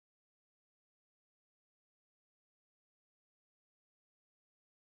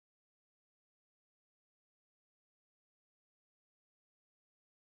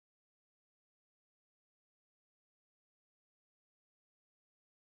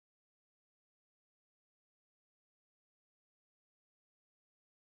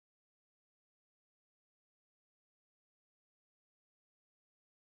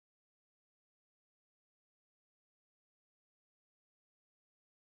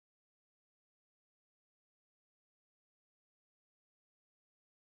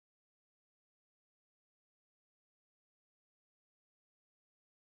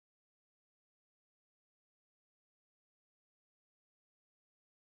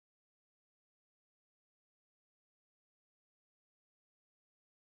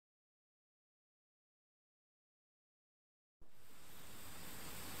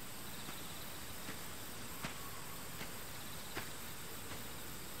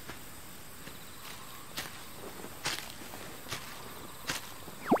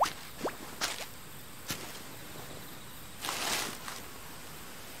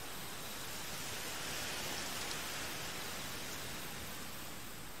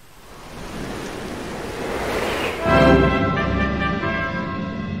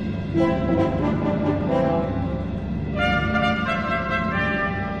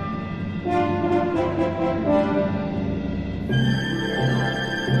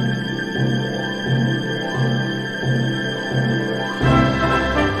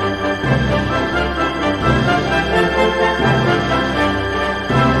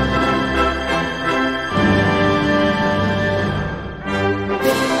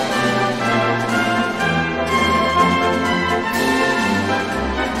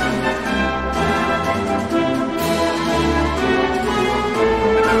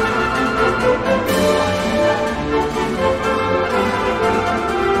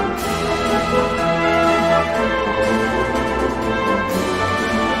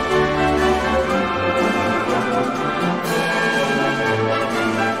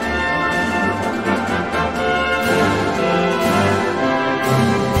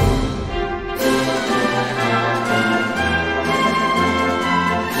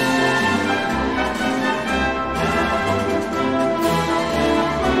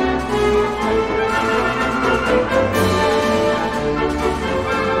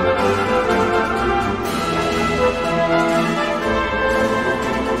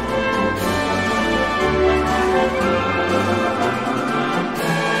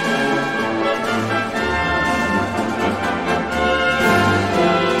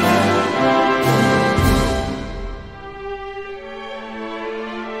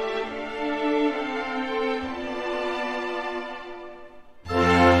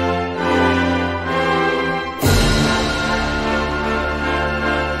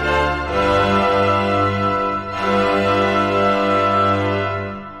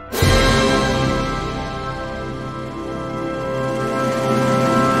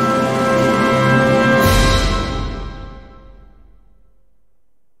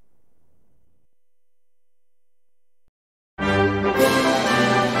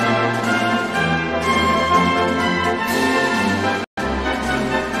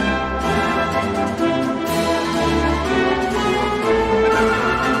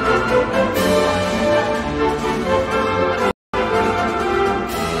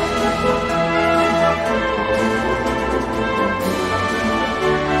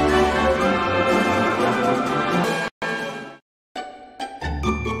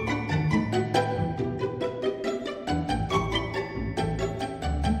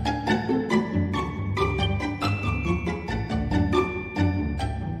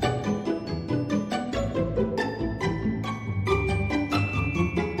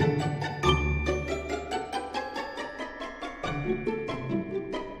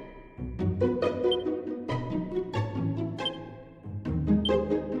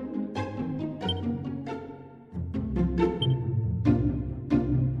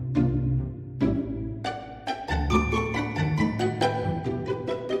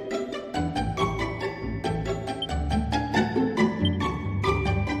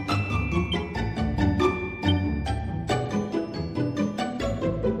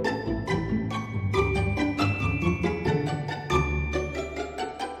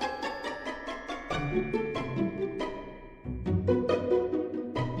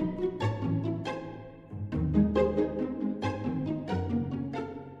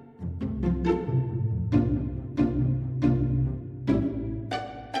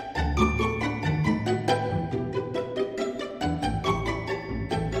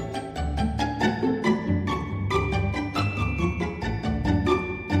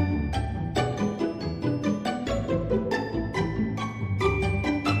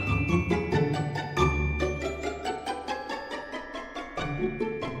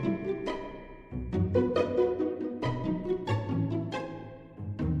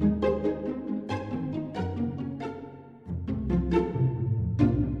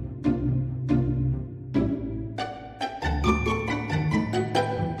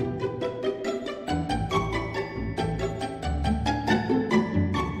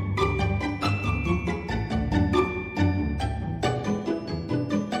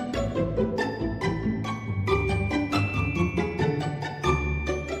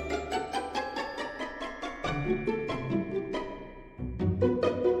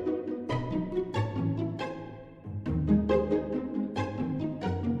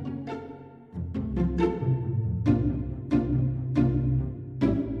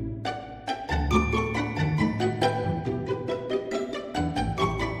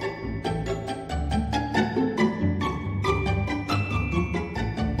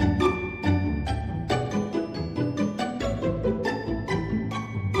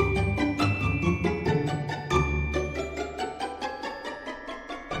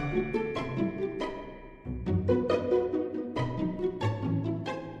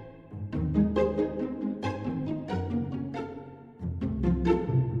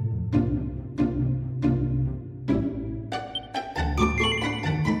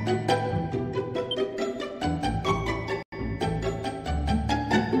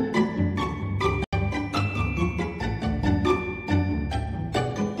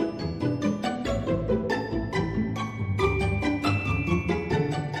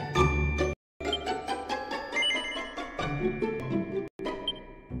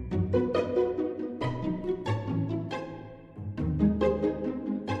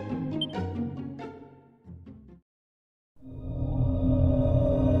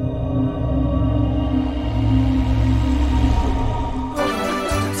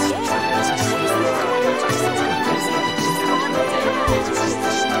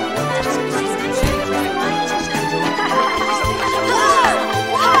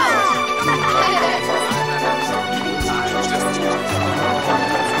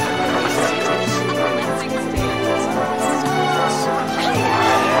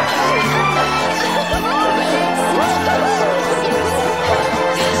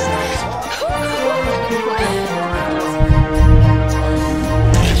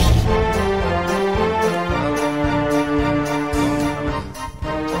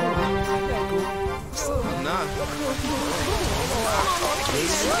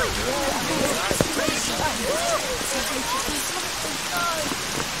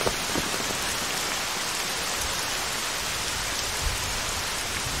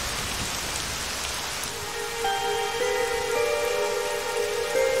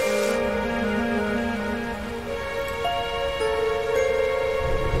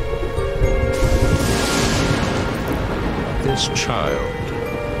This child,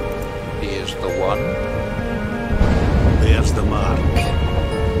 he is the one? There's the mark.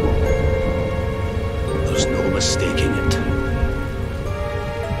 There's no mistaking it.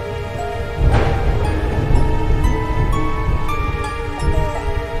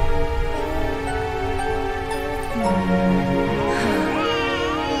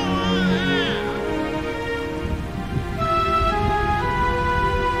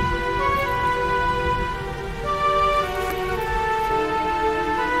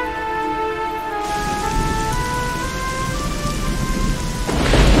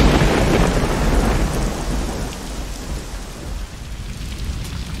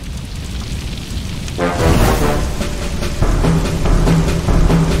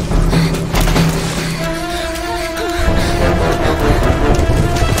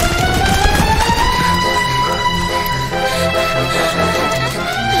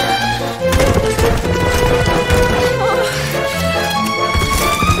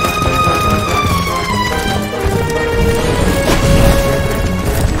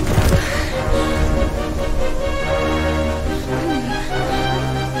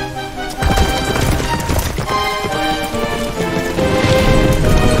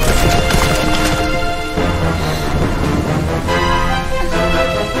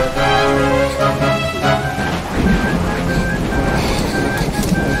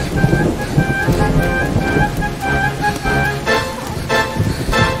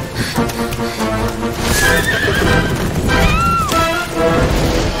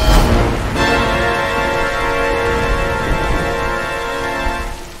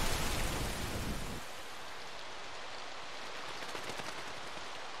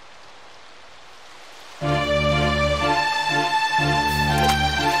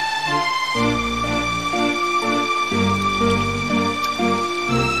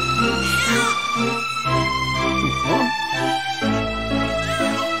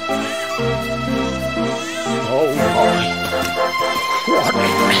 What in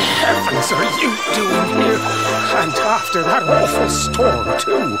heavens are you doing here? And after that awful storm,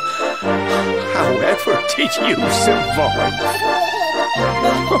 too. However did you survive?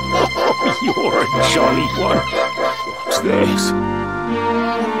 You're a jolly one. What's this? Oh,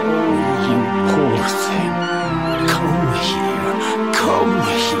 you poor thing. Come here. Come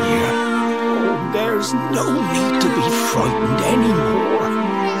here. Oh, there's no need to be frightened anymore.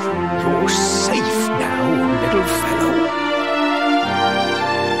 You're safe now, little fellow.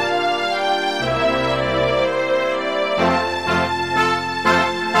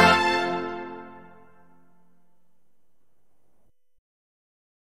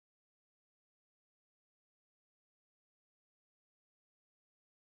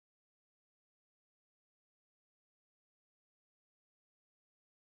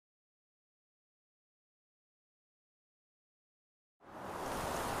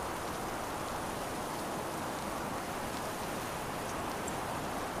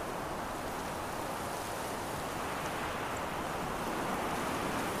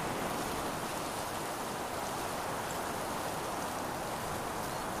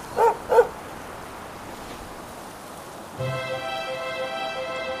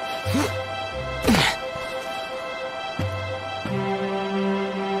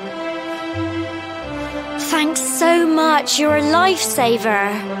 Thanks so much, you're a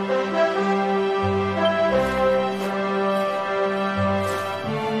lifesaver.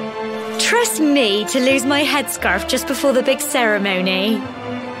 Trust me to lose my headscarf just before the big ceremony.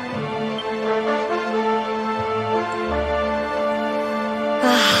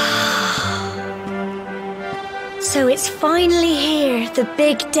 So it's finally here, the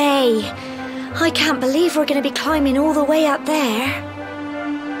big day. I can't believe we're going to be climbing all the way up there.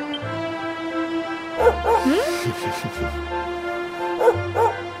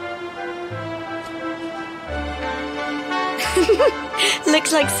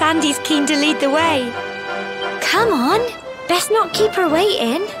 Looks like Sandy's keen to lead the way. Come on, best not keep her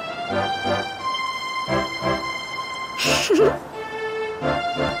waiting.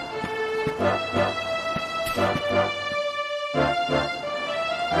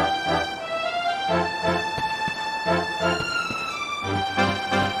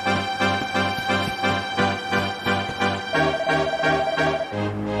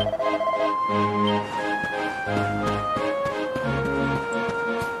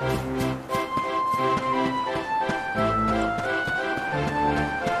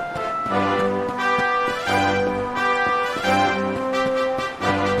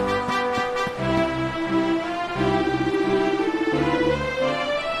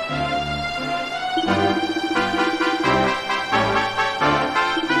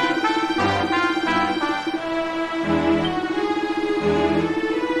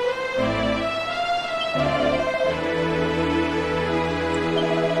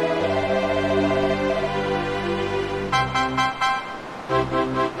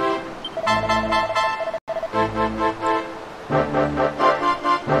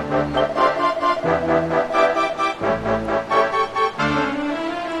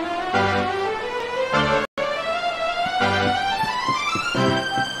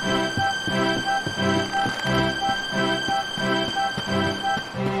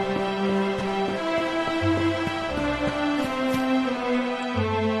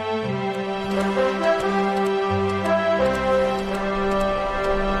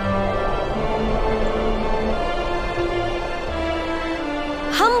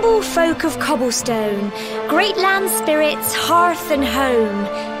 Humble folk of cobblestone, great land spirits, hearth and home.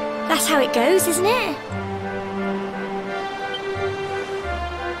 That's how it goes, isn't it?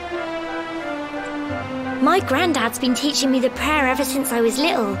 My granddad's been teaching me the prayer ever since I was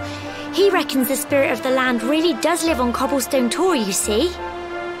little. He reckons the spirit of the land really does live on Cobblestone Tor, you see.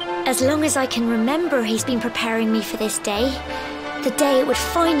 As long as I can remember, he's been preparing me for this day. The day it would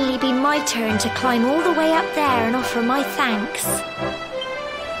finally be my turn to climb all the way up there and offer my thanks.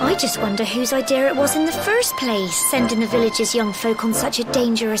 I just wonder whose idea it was in the first place, sending the village's young folk on such a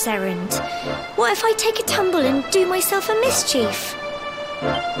dangerous errand. What if I take a tumble and do myself a mischief?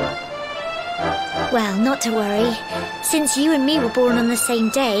 Well, not to worry. Since you and me were born on the same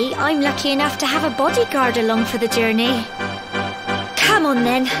day, I'm lucky enough to have a bodyguard along for the journey. Come on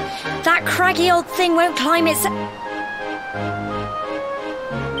then. That craggy old thing won't climb its...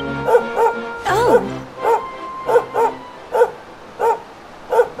 Oh!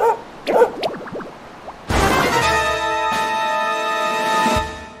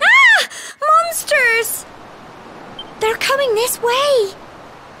 Ah! Monsters! They're coming this way!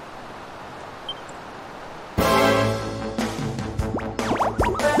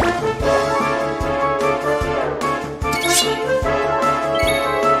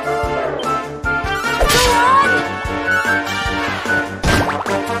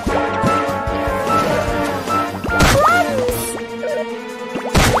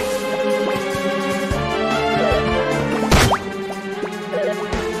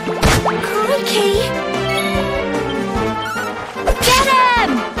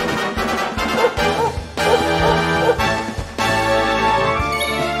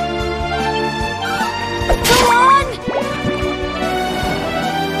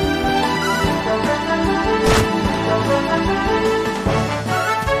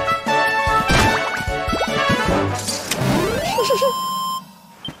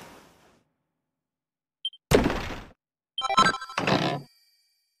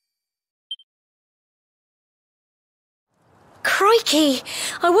 Crikey!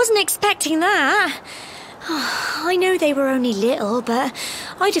 I wasn't expecting that. I know they were only little, but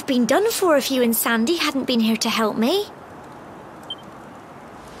I'd have been done for if you and Sandy hadn't been here to help me.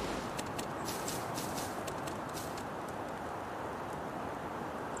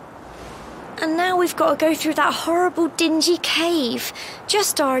 And now we've got to go through that horrible dingy cave.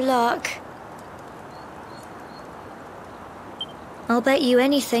 Just our luck. I'll bet you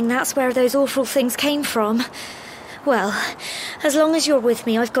anything that's where those awful things came from. Well, as long as you're with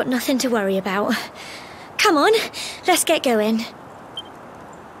me, I've got nothing to worry about. Come on, let's get going.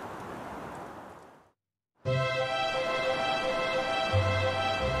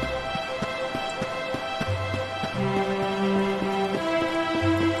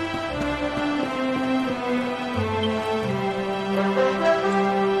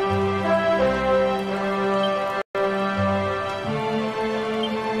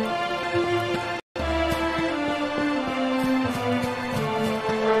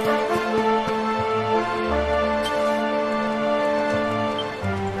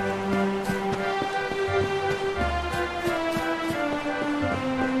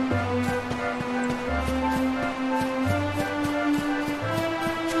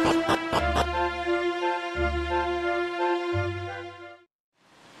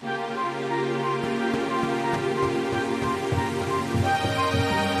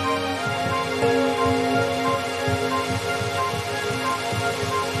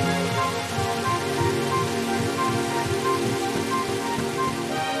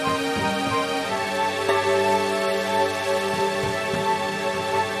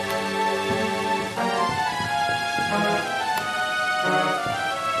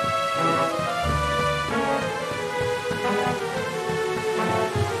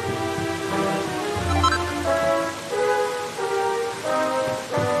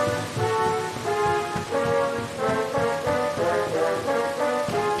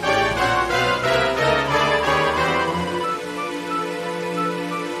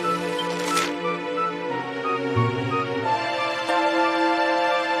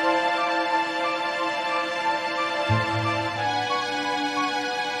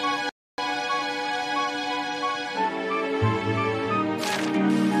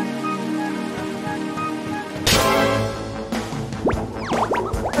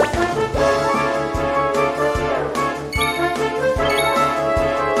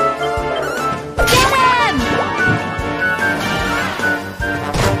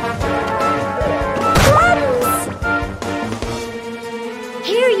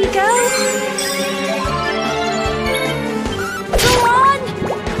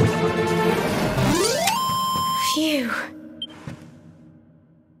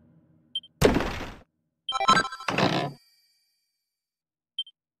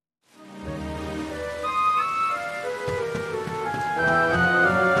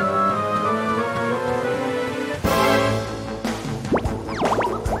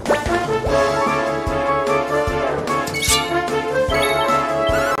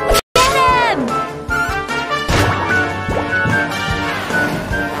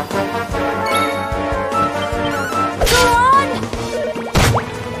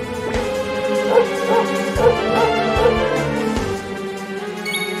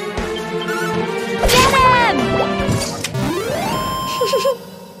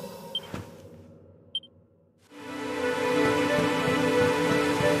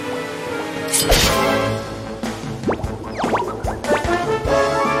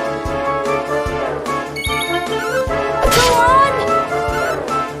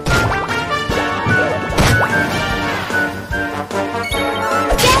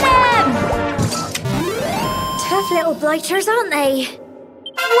 Little blighters, aren't they?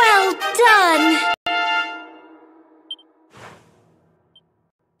 Well done!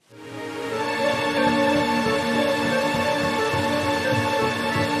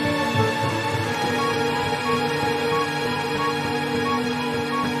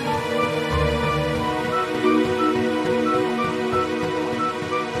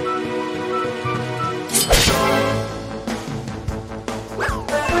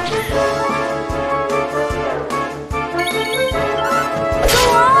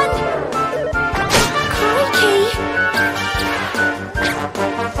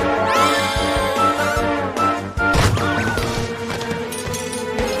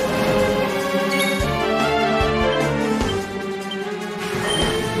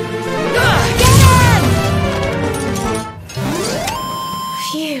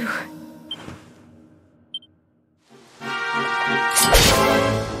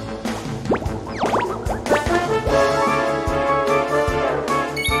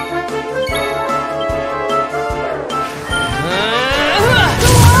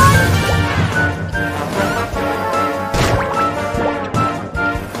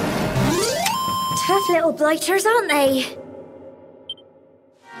 Tough little blighters, aren't they?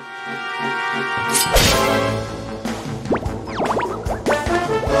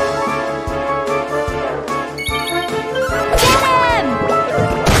 Get him!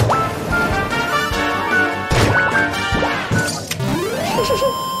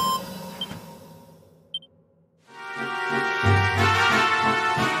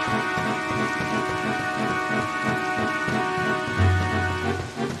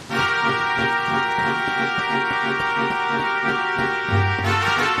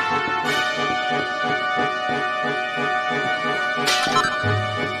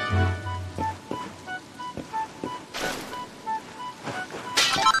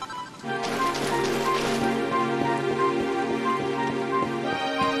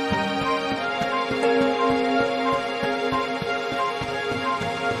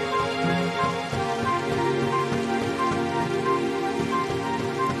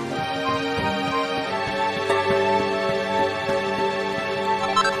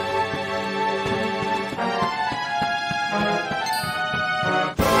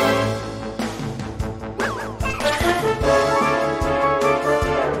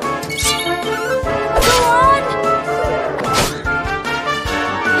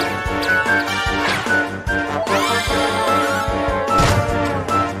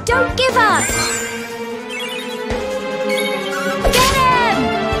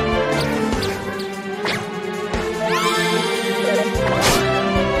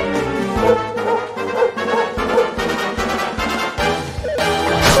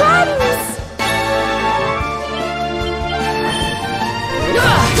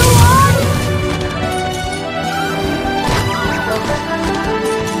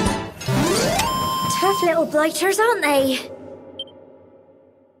 Little blighters, aren't they?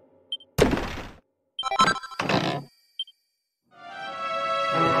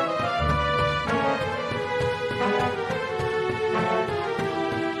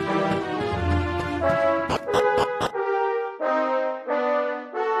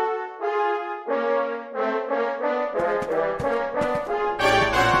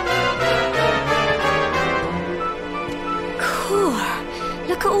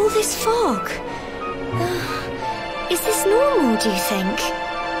 Look at all this fog. Is this normal, do you think?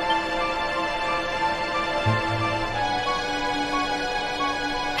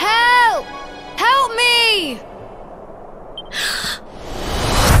 Help! Help me!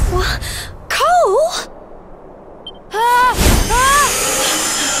 What? Cole?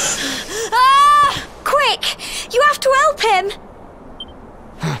 Quick! You have to help him!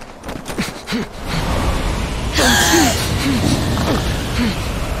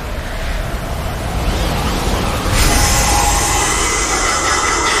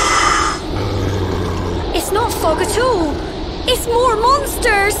 It's not fog at all. It's more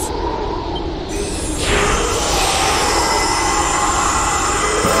monsters.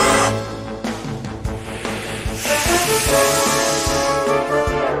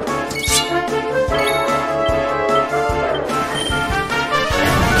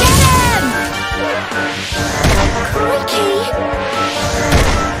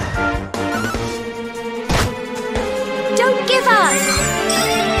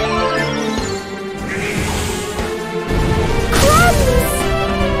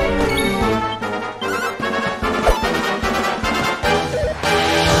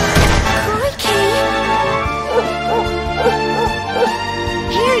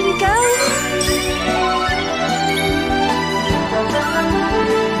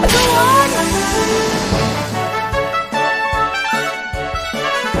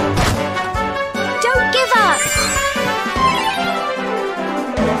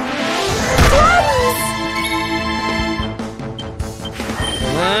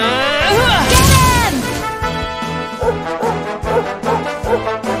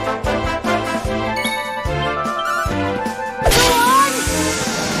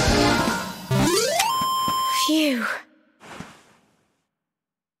 Phew.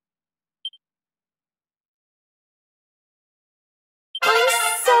 I'm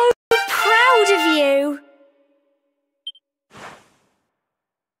so proud of you.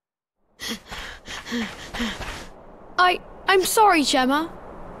 I'm sorry, Gemma.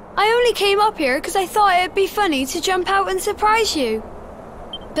 I only came up here because I thought it'd be funny to jump out and surprise you.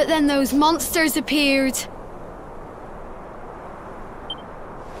 But then those monsters appeared.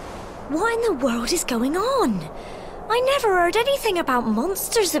 What in the world is going on? I never heard anything about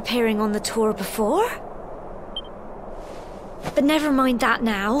monsters appearing on the tour before. But never mind that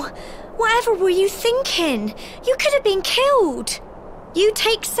now. Whatever were you thinking? You could have been killed. You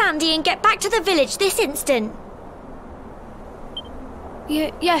take Sandy and get back to the village this instant.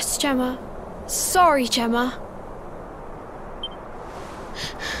 Yes, Gemma. Sorry, Gemma.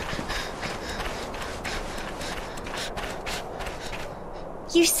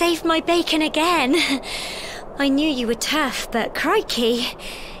 You saved my bacon again. I knew you were tough, but crikey,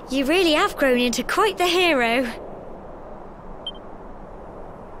 you really have grown into quite the hero.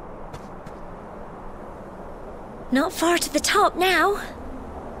 Not far to the top now.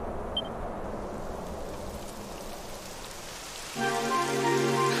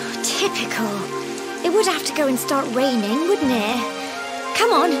 Typical. It would have to go and start raining, wouldn't it?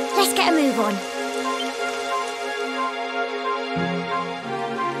 Come on, let's get a move on.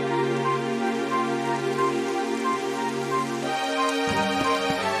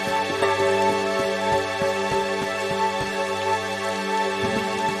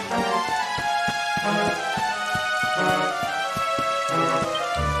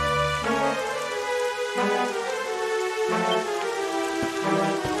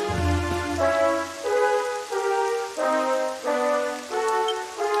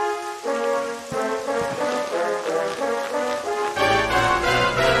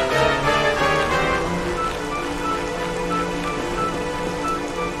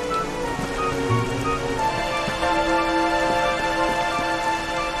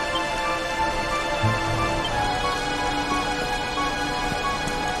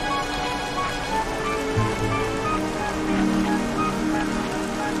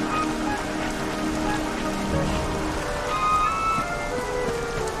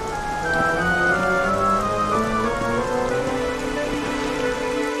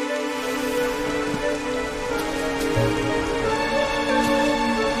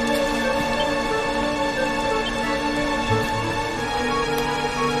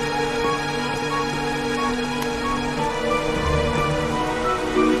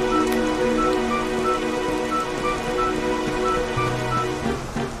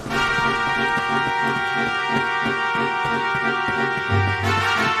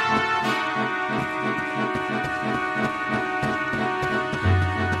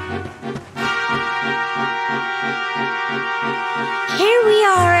 Here we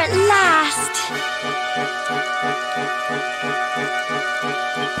are at last.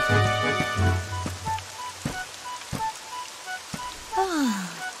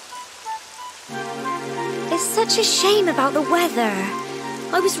 It's such a shame about the weather.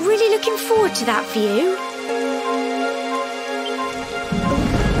 I was really looking forward to that view.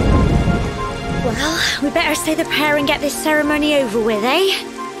 Well, we better say the prayer and get this ceremony over with, eh?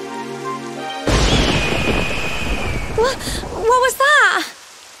 What was that?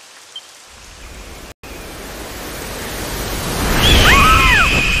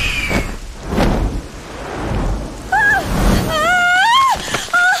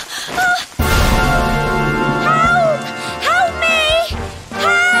 Help! Help me!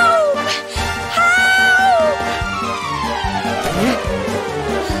 Help!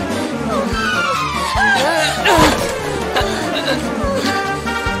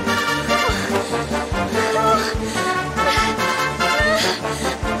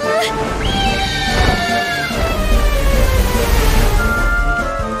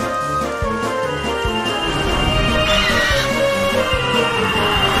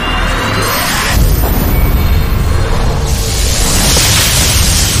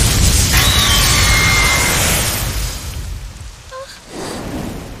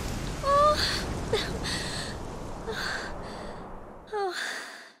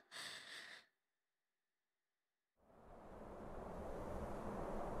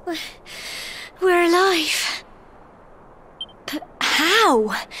 We're alive. But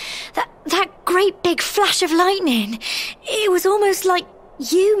how? That great big flash of lightning. It was almost like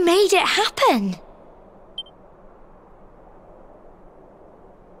you made it happen.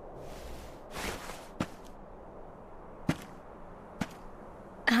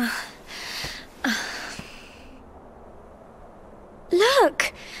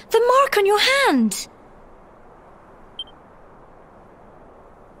 Look! The mark on your hand!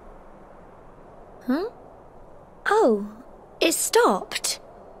 Huh? Oh, it stopped.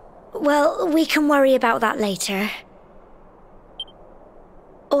 Well, we can worry about that later.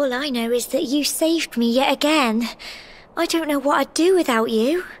 All I know is that you saved me yet again. I don't know what I'd do without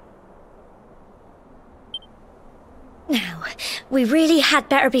you. Now, we really had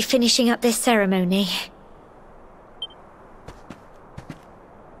better be finishing up this ceremony.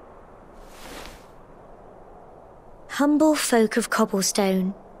 Humble folk of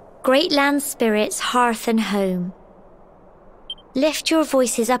Cobblestone, great land spirits, hearth and home. Lift your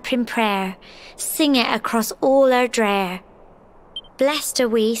voices up in prayer, sing it across all our drear. Blessed are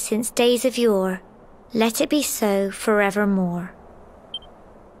we since days of yore, let it be so forevermore.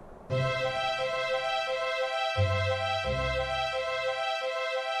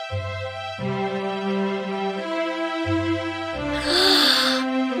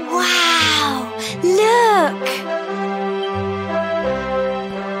 Wow! Look!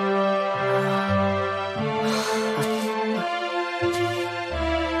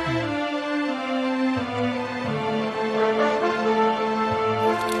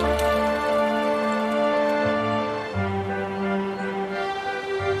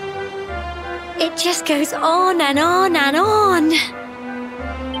 It just goes on and on and on.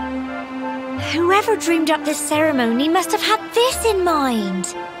 Whoever dreamed up this ceremony must have had this in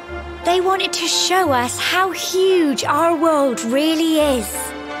mind. They wanted to show us how huge our world really is.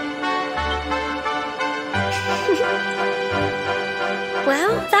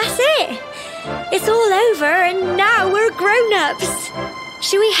 Well, that's it. It's all over and now we're grown-ups.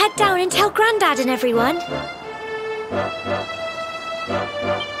 Shall we head down and tell Grandad and everyone?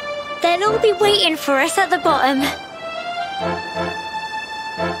 They'll all be waiting for us at the bottom.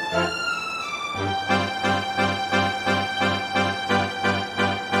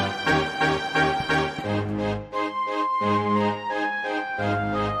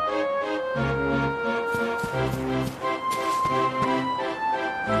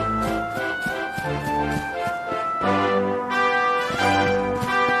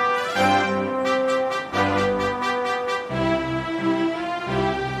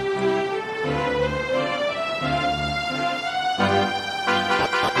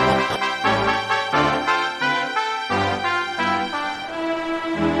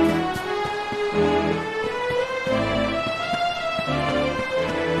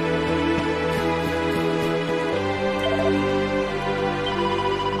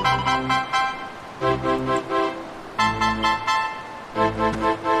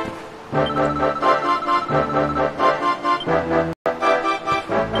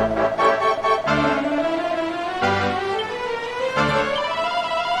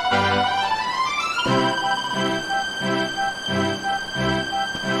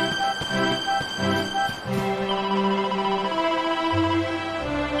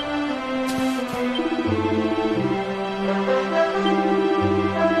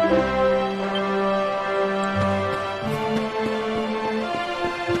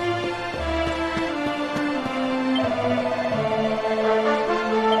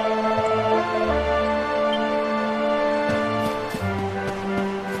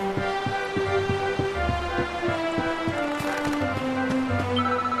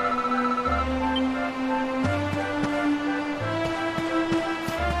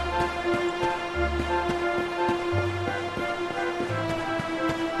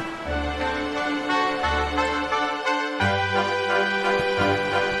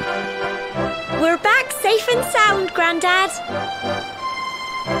 Safe and sound, Grandad.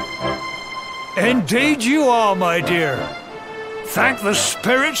 Indeed you are, my dear. Thank the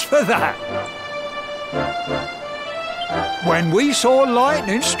spirits for that. When we saw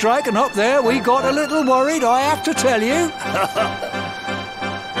lightning striking up there, we got a little worried, I have to tell you.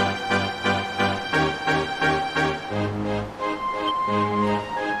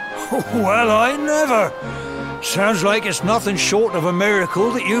 Well, I never. Sounds like it's nothing short of a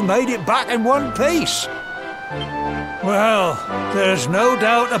miracle that you made it back in one piece. Well, there's no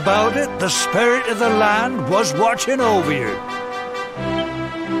doubt about it, the spirit of the land was watching over you.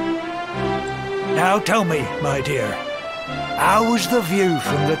 Now tell me, my dear, how was the view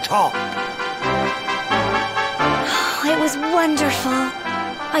from the top? Oh, it was wonderful.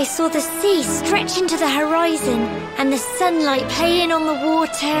 I saw the sea stretch into the horizon and the sunlight playing on the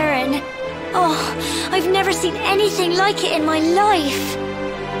water and... Oh, I've never seen anything like it in my life.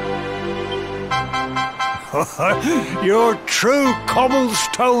 You're true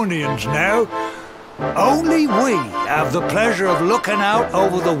Cobblestonians now. Only we have the pleasure of looking out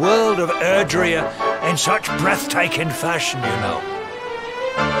over the world of Erdrea in such breathtaking fashion, you know.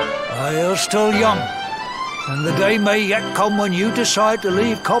 You're still young, and the day may yet come when you decide to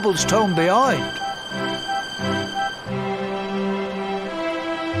leave Cobblestone behind.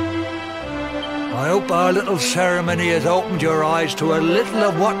 I hope our little ceremony has opened your eyes to a little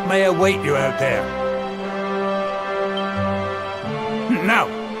of what may await you out there. Now,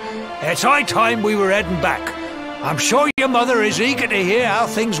 it's high time we were heading back. I'm sure your mother is eager to hear how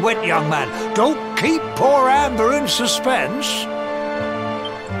things went, young man. Don't keep poor Amber in suspense.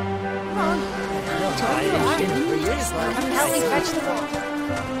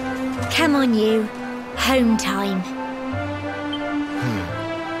 Come on, you. Home time.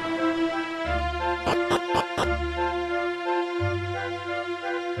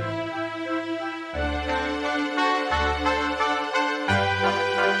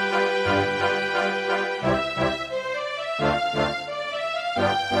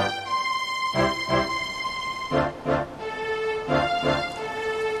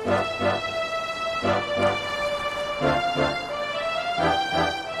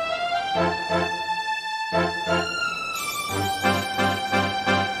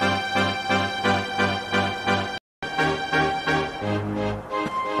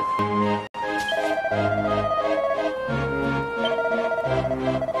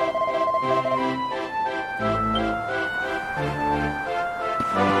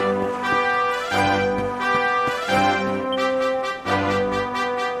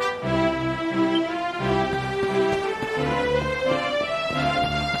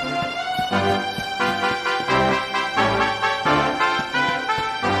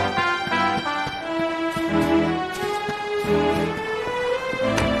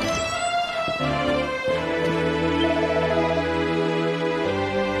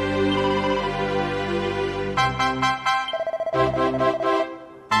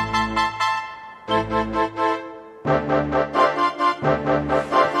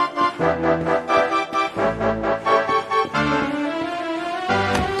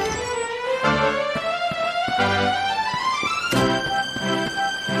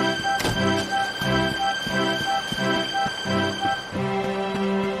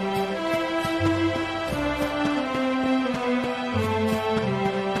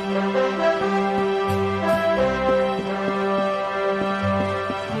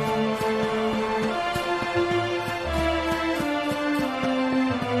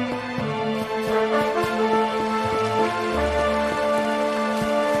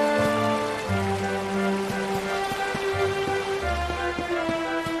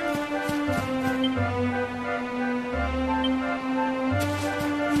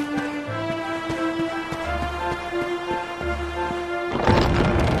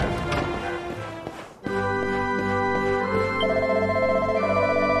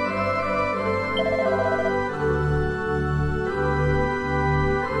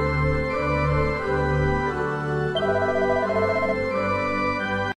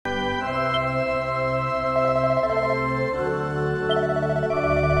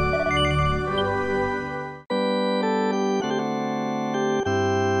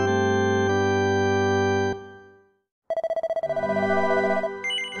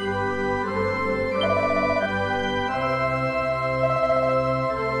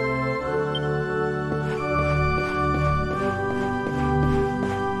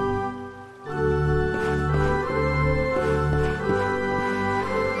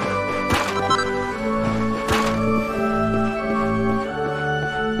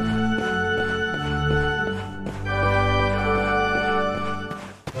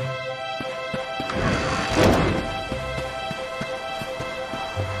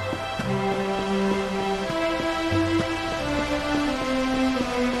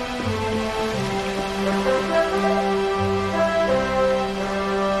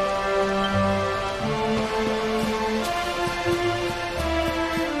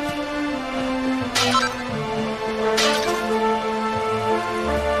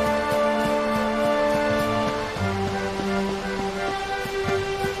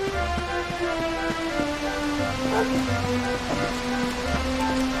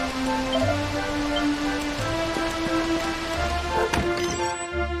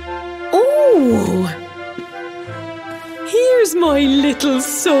 Here's my little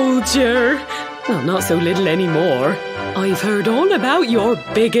soldier. Well, not so little anymore. I've heard all about your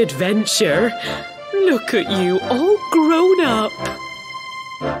big adventure. Look at you, all grown up.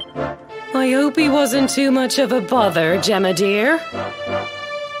 I hope he wasn't too much of a bother, Gemma dear.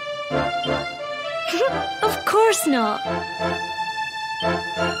 Of course not.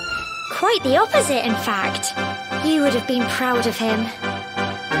 Quite the opposite, in fact. You would have been proud of him.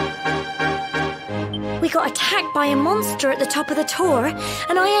 We got attacked by a monster at the top of the tour,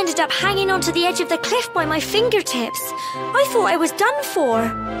 and I ended up hanging onto the edge of the cliff by my fingertips. I thought I was done for.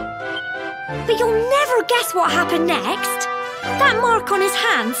 But you'll never guess what happened next. That mark on his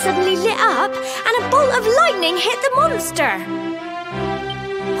hand suddenly lit up, and a bolt of lightning hit the monster.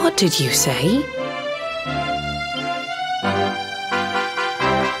 What did you say?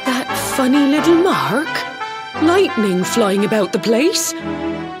 That funny little mark? Lightning flying about the place?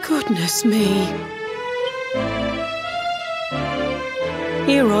 Goodness me.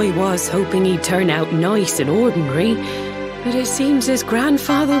 Here I was hoping he'd turn out nice and ordinary, but it seems his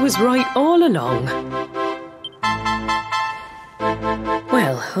grandfather was right all along.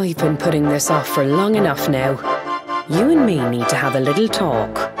 Well, I've been putting this off for long enough now. You and me need to have a little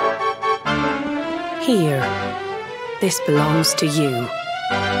talk. Here, this belongs to you.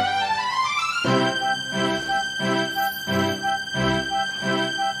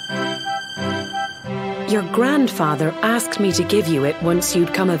 Your grandfather asked me to give you it once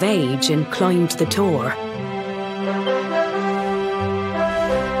you'd come of age and climbed the tour.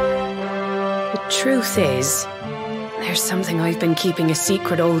 The truth is, there's something I've been keeping a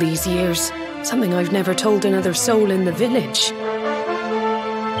secret all these years. Something I've never told another soul in the village.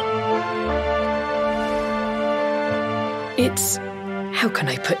 It's... how can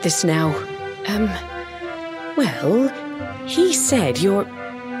I put this now? Well, he said you're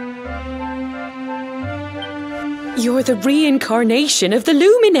the reincarnation of the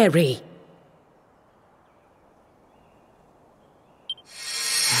luminary.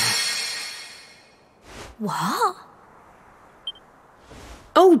 What?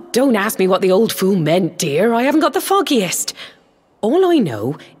 Oh, don't ask me what the old fool meant, dear. I haven't got the foggiest. All I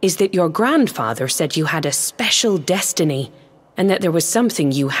know is that your grandfather said you had a special destiny and that there was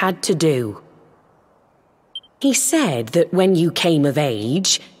something you had to do. He said that when you came of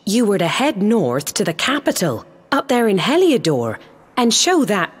age, you were to head north to the capital, up there in Heliodor, and show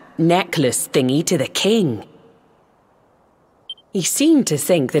that necklace thingy to the king. He seemed to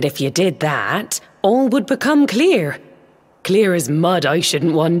think that if you did that, all would become clear. Clear as mud, I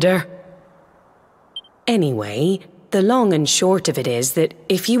shouldn't wonder. Anyway, the long and short of it is that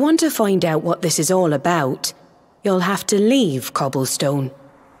if you want to find out what this is all about, you'll have to leave Cobblestone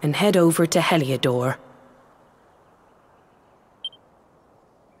and head over to Heliodor.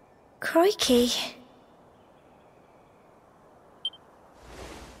 Crikey.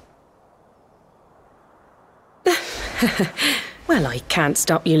 Well, I can't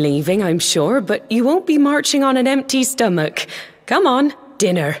stop you leaving, I'm sure, but you won't be marching on an empty stomach. Come on,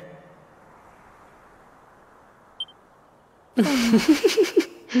 dinner.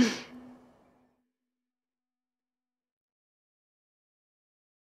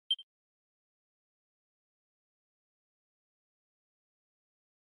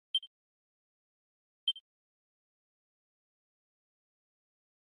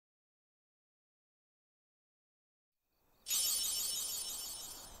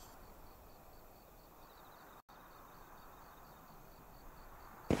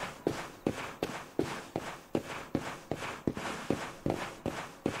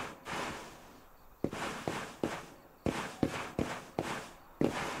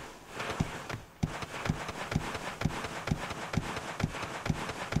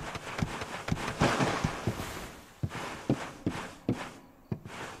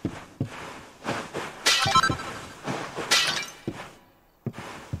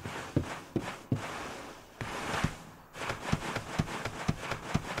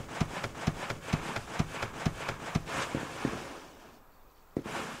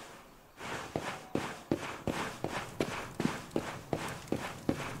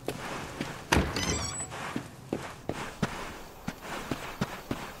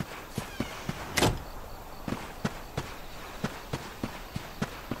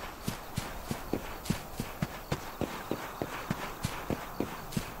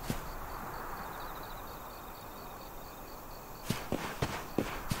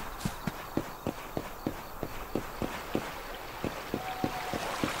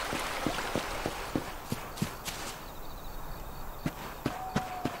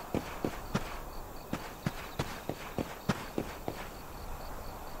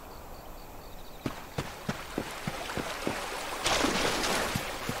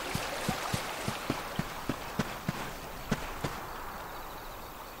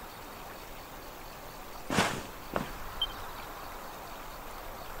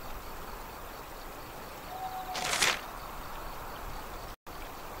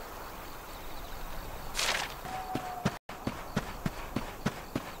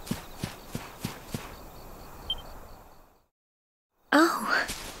 Oh,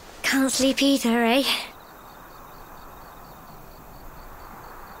 can't sleep either, eh?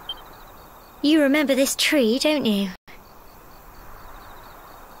 You remember this tree, don't you?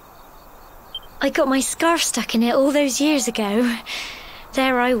 I got my scarf stuck in it all those years ago.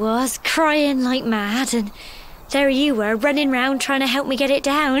 There I was, crying like mad, and there you were, running round trying to help me get it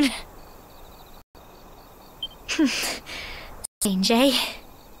down. Strange, eh?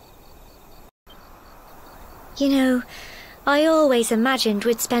 You know, I always imagined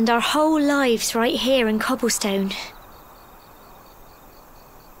we'd spend our whole lives right here in Cobblestone.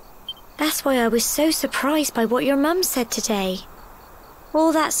 That's why I was so surprised by what your mum said today.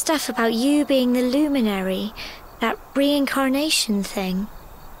 All that stuff about you being the luminary, that reincarnation thing.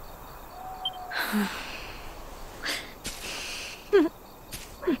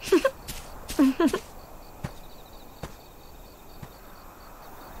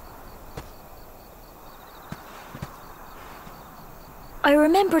 I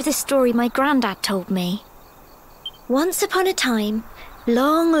remember the story my granddad told me. Once upon a time,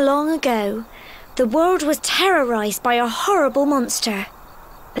 long, long ago, the world was terrorized by a horrible monster.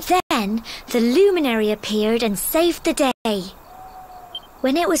 But then, the luminary appeared and saved the day.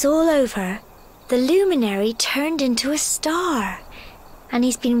 When it was all over, the luminary turned into a star, and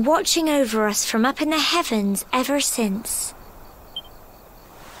he's been watching over us from up in the heavens ever since.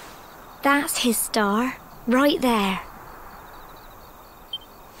 That's his star, right there.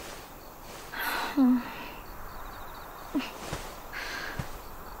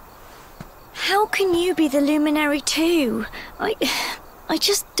 How can you be the luminary too? I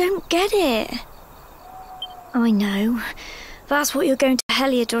just don't get it. I know. That's what you're going to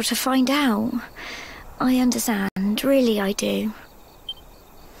Heliodor to find out. I understand, really I do.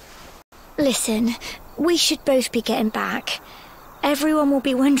 Listen, we should both be getting back. Everyone will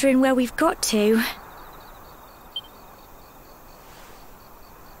be wondering where we've got to.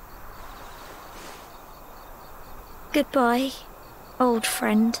 Goodbye, old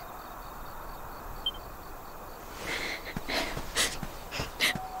friend.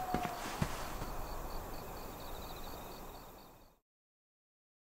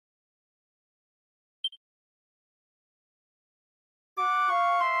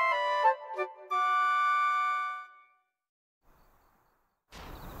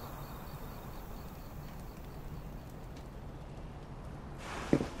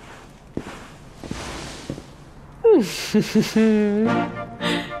 Well,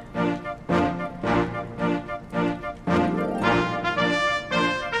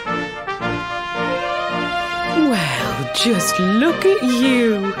 just look at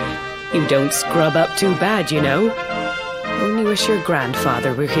you. You don't scrub up too bad, you know. Only wish your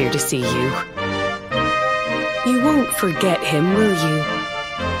grandfather were here to see you. You won't forget him, will you?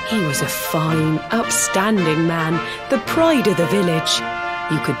 He was a fine, upstanding man, the pride of the village.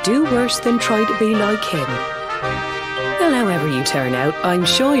 You could do worse than try to be like him. Well, however you turn out, I'm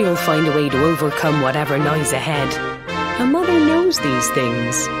sure you'll find a way to overcome whatever lies ahead. A mother knows these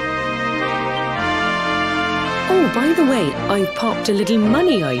things. Oh, by the way, I've popped a little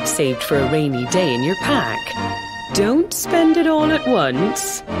money I'd saved for a rainy day in your pack. Don't spend it all at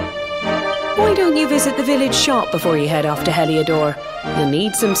once. Why don't you visit the village shop before you head off to Heliodor? You'll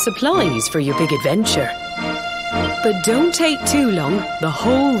need some supplies for your big adventure. But don't take too long. The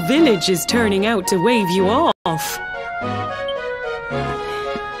whole village is turning out to wave you off.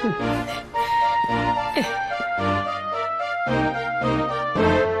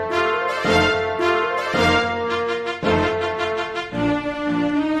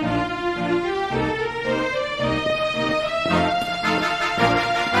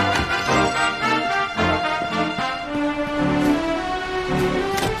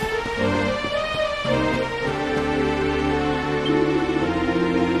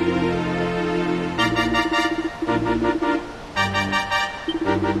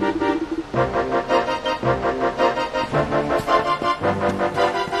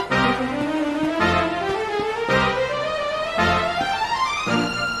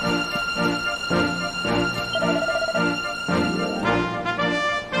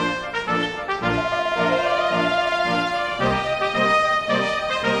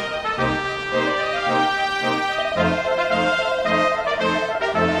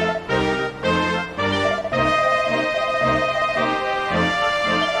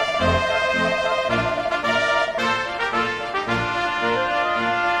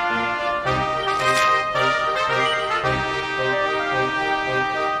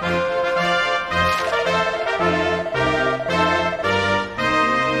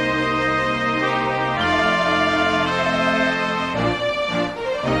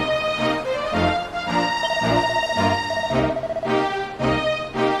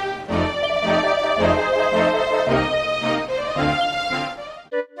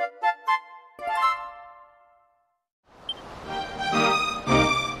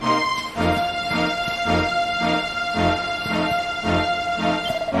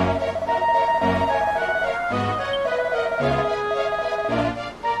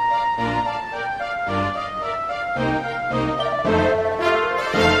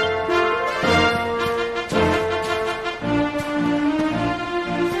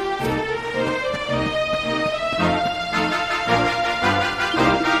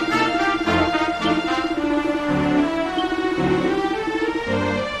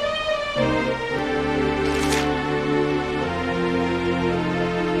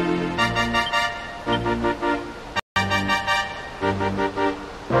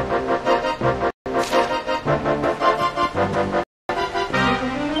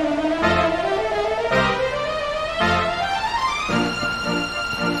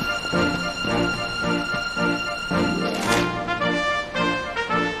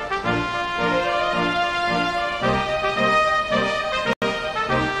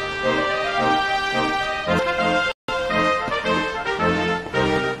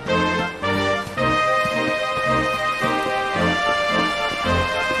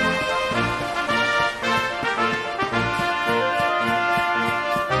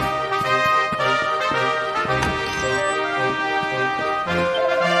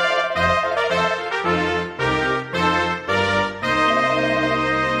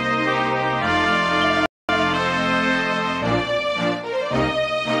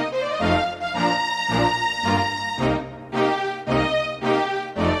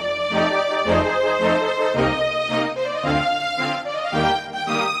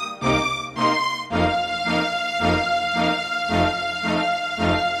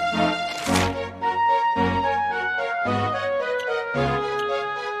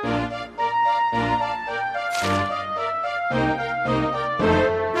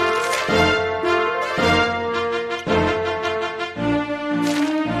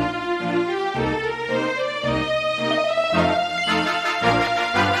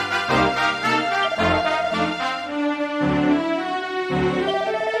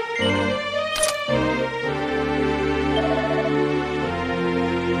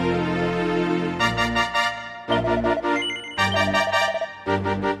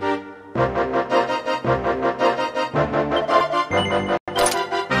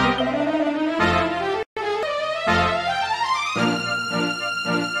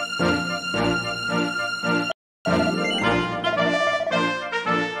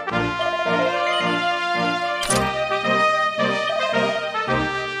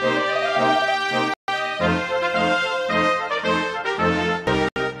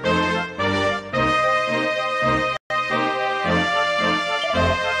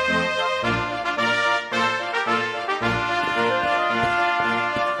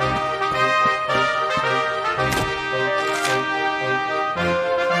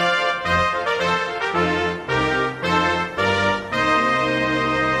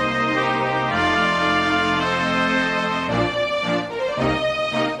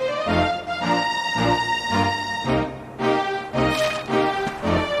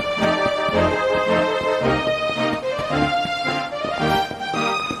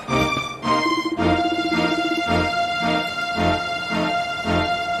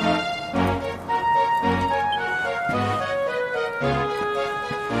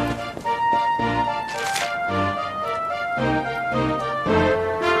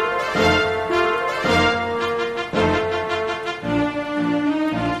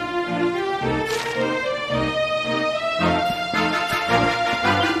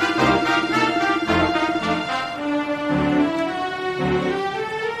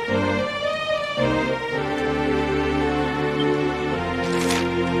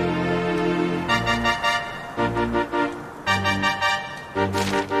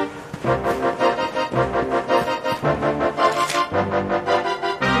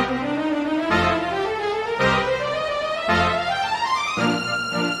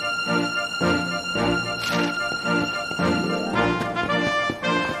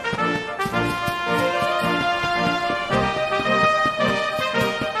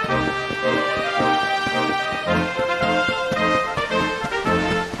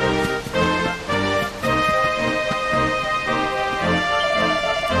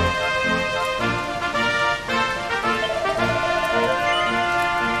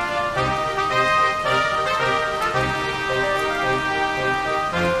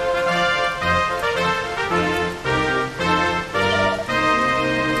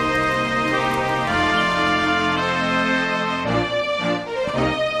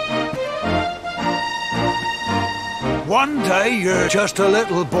 One day you're just a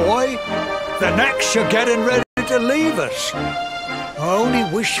little boy, the next you're getting ready to leave us. I only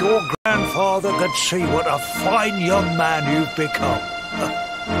wish your grandfather could see what a fine young man you've become.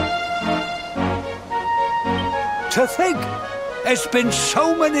 To think, it's been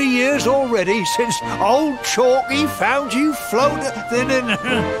so many years already since old Chalky found you floating.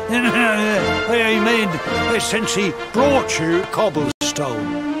 I mean, since he brought you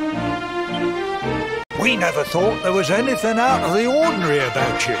cobblestone. We never thought there was anything out of the ordinary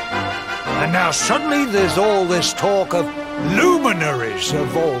about you. And now suddenly there's all this talk of luminaries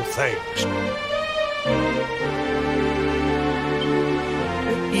of all things.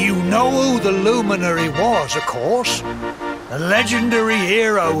 You know who the luminary was, of course. A legendary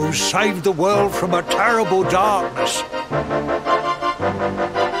hero who saved the world from a terrible darkness.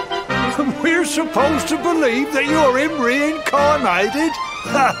 And we're supposed to believe that you're him reincarnated?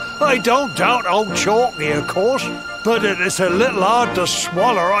 I don't doubt old Chalky, of course, but it's a little hard to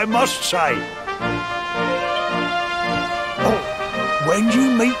swallow, I must say. Oh, when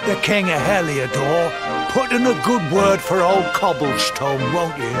you meet the King of Heliodor, put in a good word for old Cobblestone,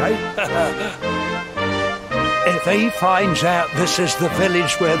 won't you, eh? If he finds out this is the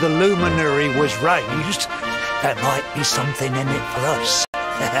village where the luminary was raised, there might be something in it for us,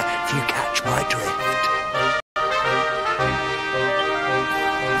 if you catch my drift.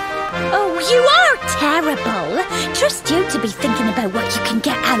 Oh, you are terrible. Trust you to be thinking about what you can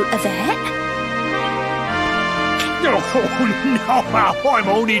get out of it. Oh, no, I'm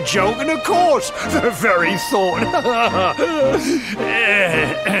only joking, of course. The very thought.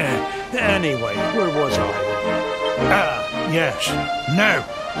 Anyway, where was I? Yes. Now,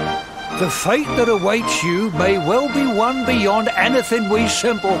 the fate that awaits you may well be one beyond anything we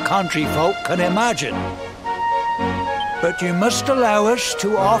simple country folk can imagine. But you must allow us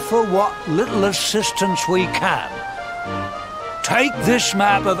to offer what little assistance we can. Take this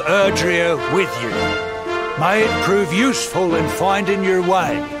map of Erdrea with you. May it prove useful in finding your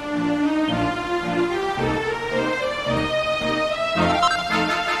way.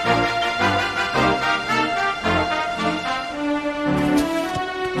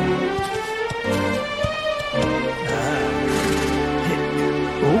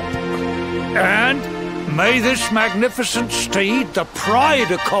 And may this magnificent steed, the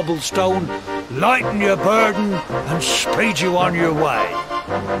pride of Cobblestone, lighten your burden and speed you on your way.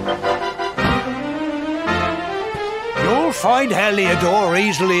 You'll find Heliodor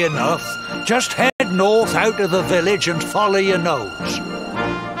easily enough. Just head north out of the village and follow your nose.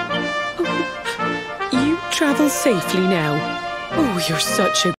 You travel safely now. Oh, you're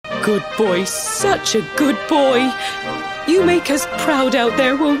such a good boy, such a good boy. You make us proud out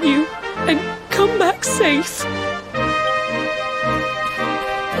there, won't you? And come back safe.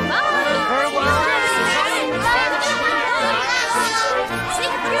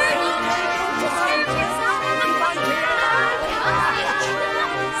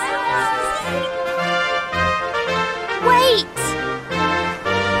 Wait!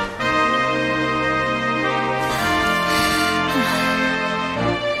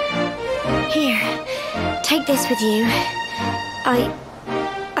 Here, take this with you.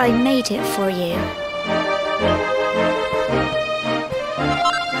 I made it for you.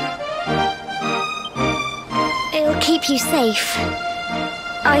 It'll keep you safe.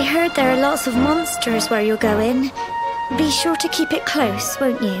 I heard there are lots of monsters where you're going. Be sure to keep it close,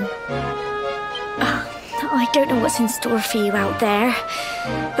 won't you? I don't know what's in store for you out there,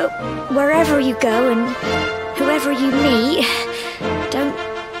 but wherever you go and whoever you meet,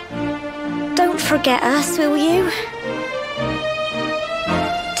 don't forget us, will you?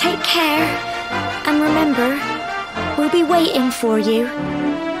 Take care, and remember, we'll be waiting for you.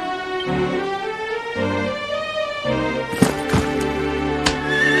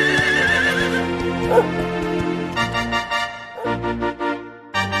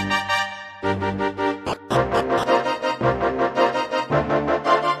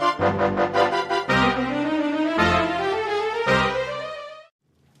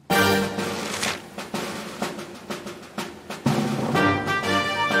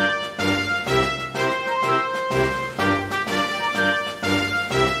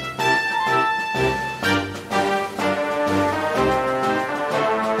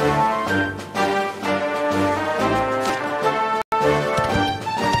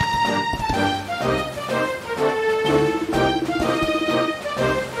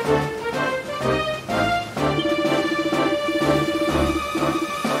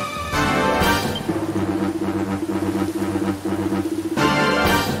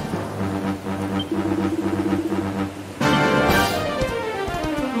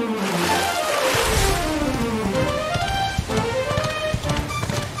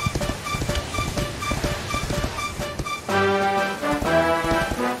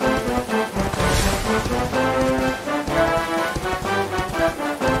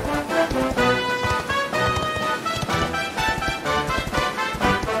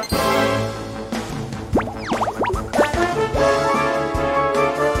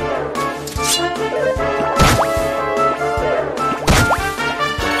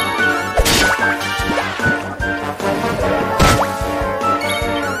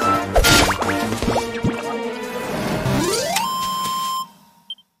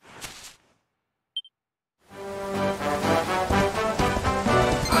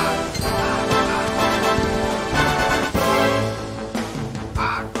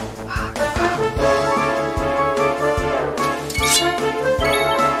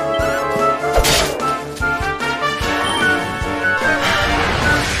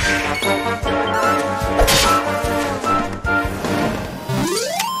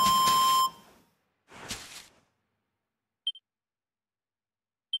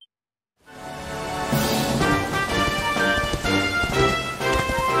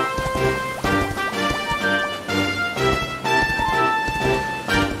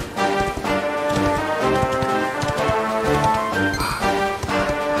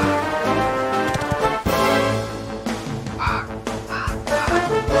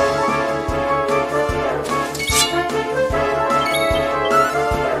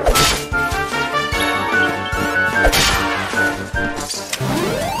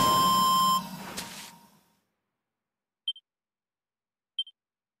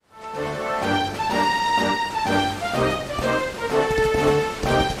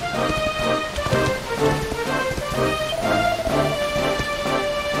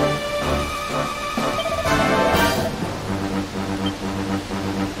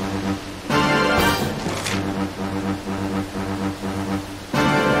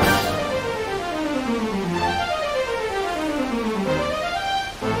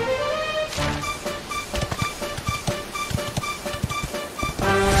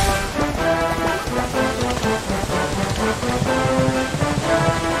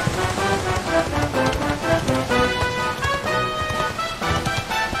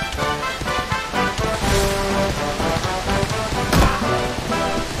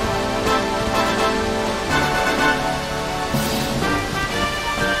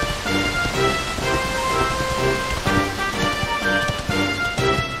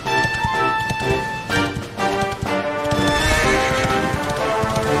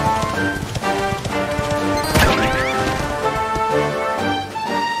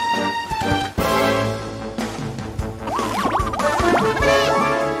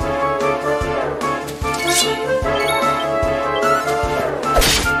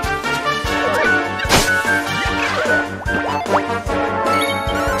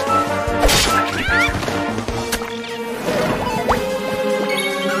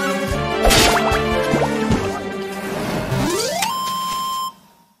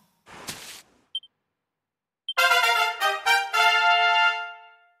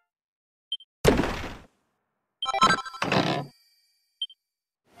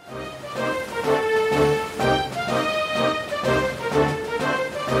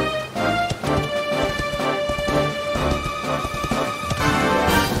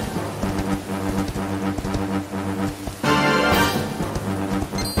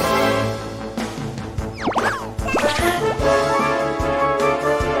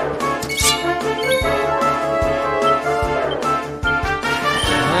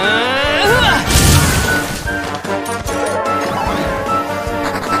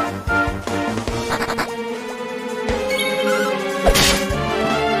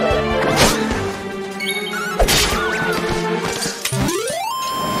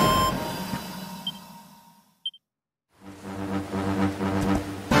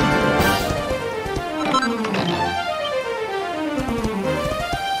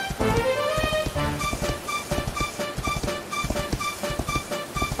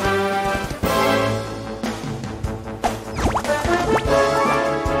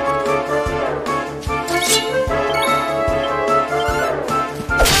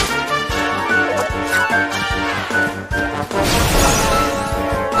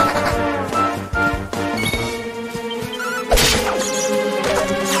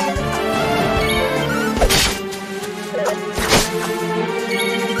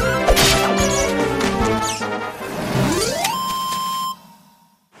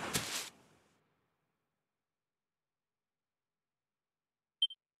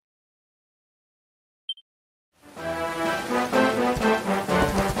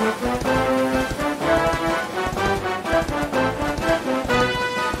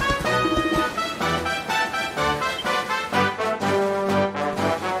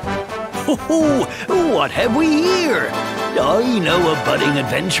 Oh, what have we here? I know a budding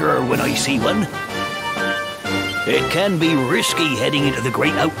adventurer when I see one. It can be risky heading into the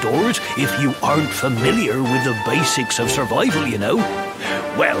great outdoors if you aren't familiar with the basics of survival, you know.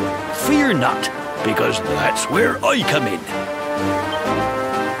 Well, fear not, because that's where I come in.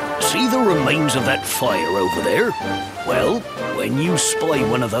 See the remains of that fire over there? Well, when you spy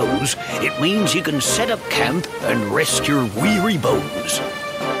one of those, it means you can set up camp and rest your weary bones.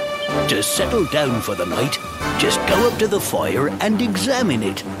 To settle down for the night, just go up to the fire and examine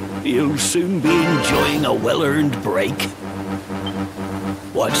it. You'll soon be enjoying a well-earned break.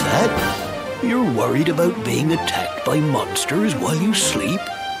 What's that? You're worried about being attacked by monsters while you sleep?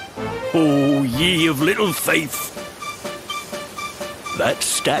 Oh, ye of little faith! That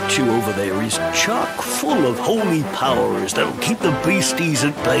statue over there is chock full of holy powers that'll keep the beasties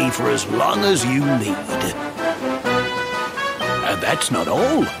at bay for as long as you need. And that's not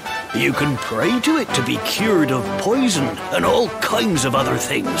all. You can pray to it to be cured of poison and all kinds of other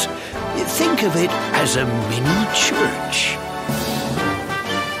things. Think of it as a mini church.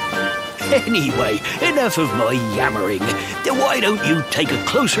 Anyway, enough of my yammering. Why don't you take a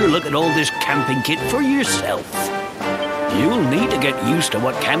closer look at all this camping kit for yourself? You'll need to get used to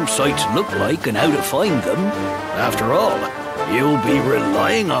what campsites look like and how to find them. After all, you'll be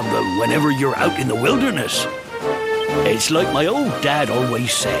relying on them whenever you're out in the wilderness. It's like my old dad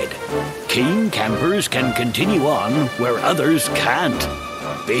always said, keen campers can continue on where others can't.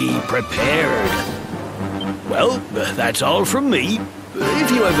 Be prepared. Well, that's all from me.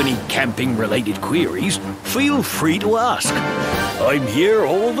 If you have any camping-related queries, feel free to ask. I'm here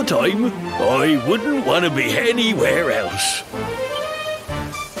all the time. I wouldn't want to be anywhere else.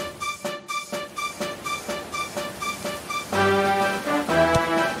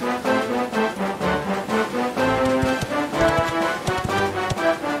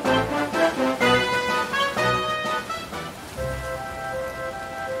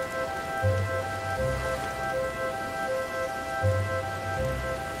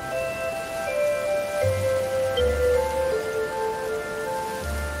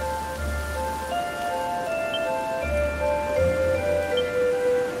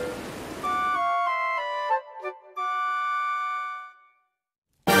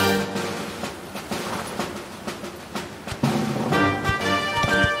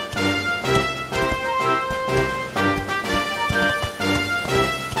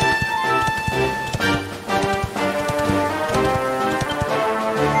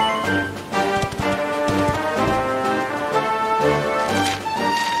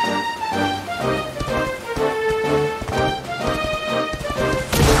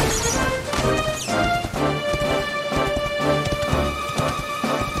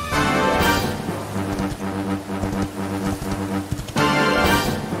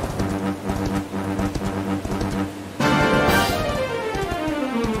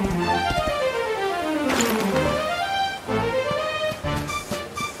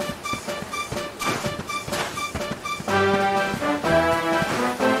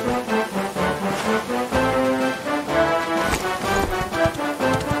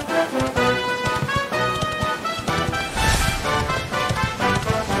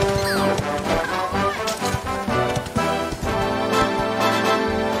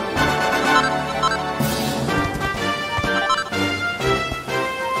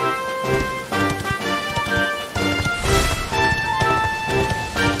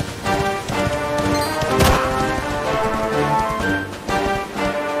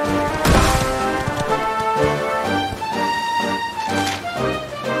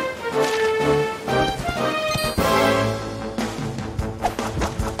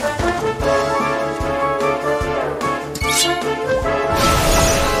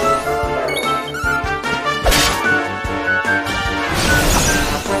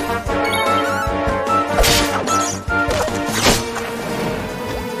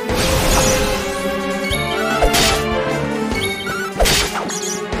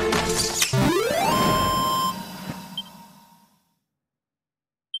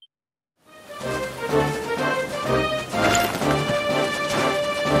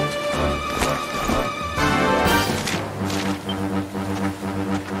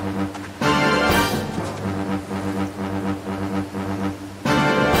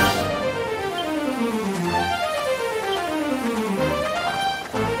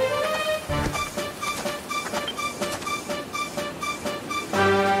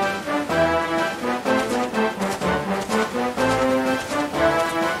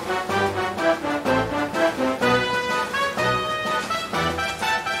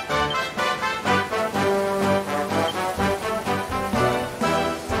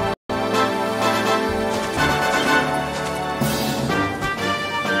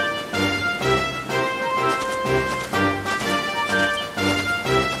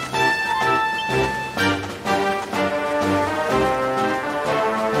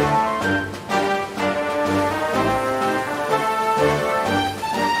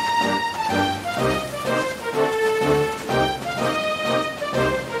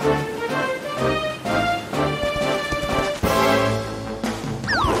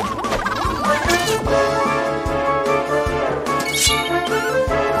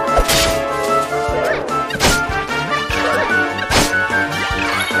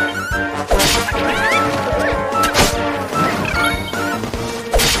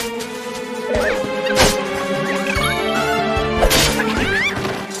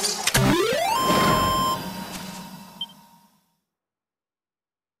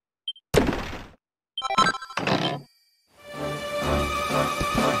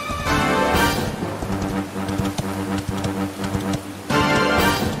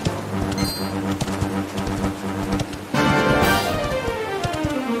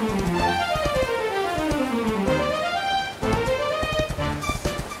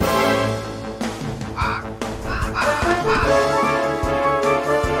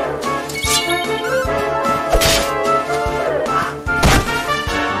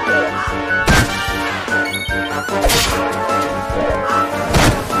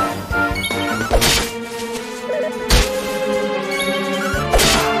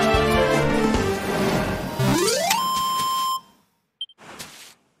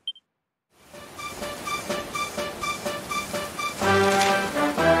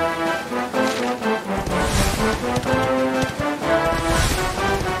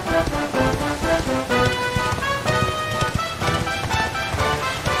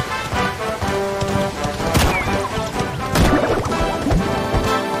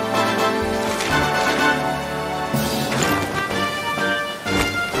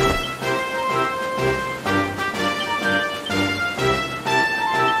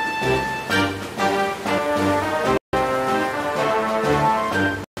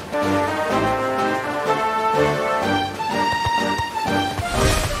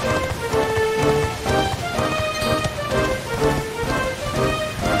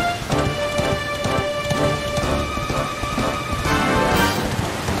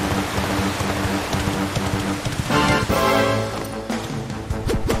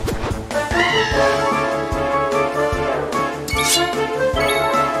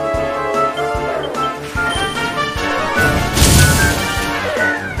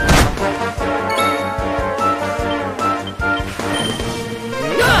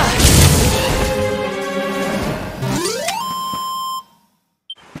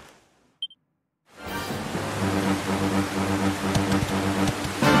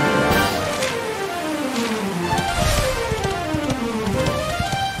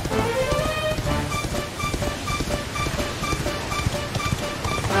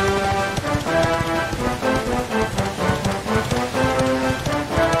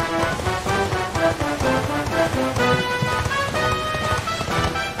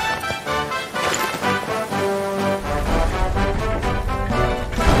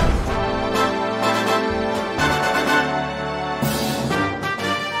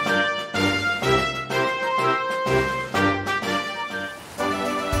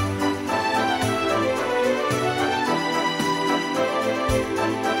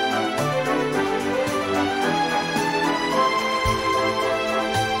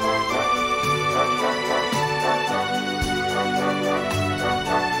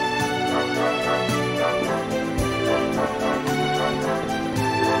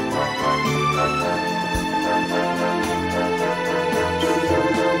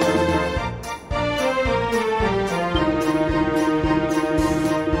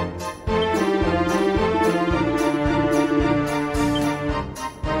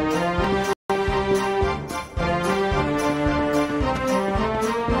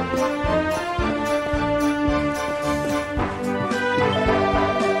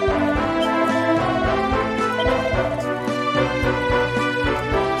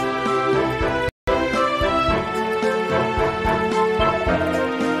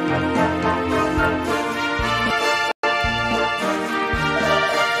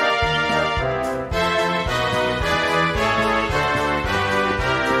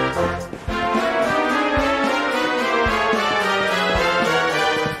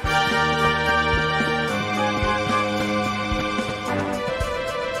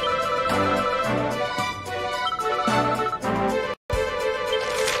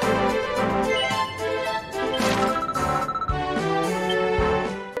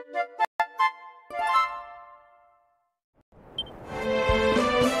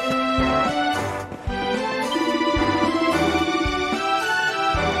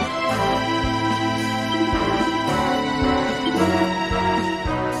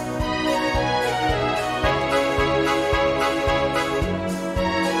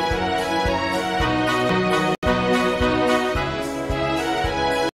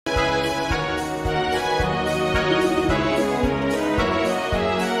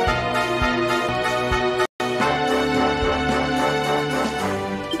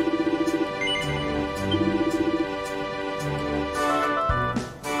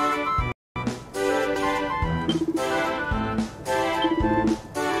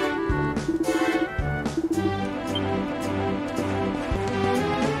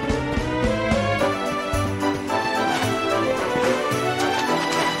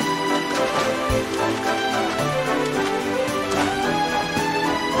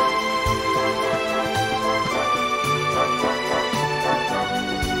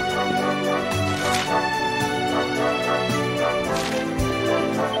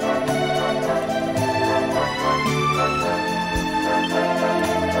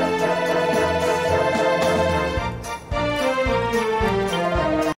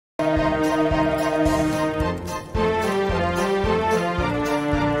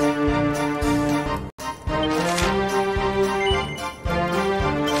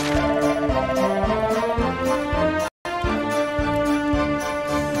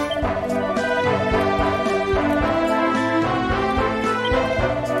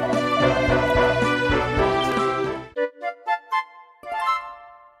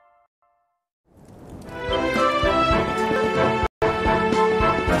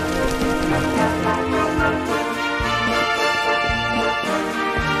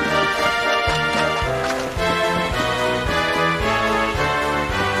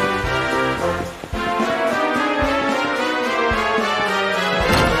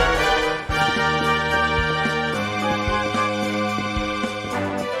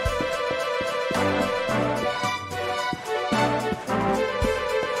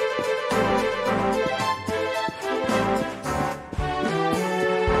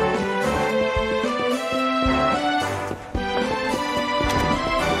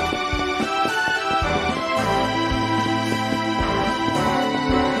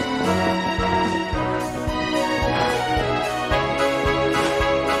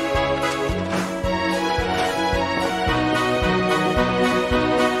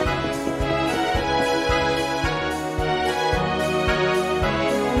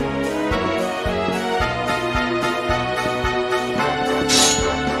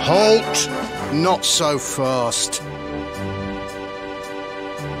 Halt! Not so fast.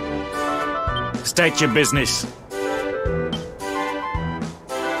 State your business.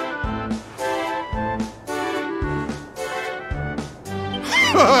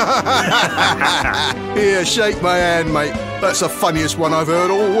 Here, shake my hand, mate. That's the funniest one I've heard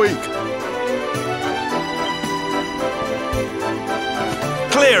all week.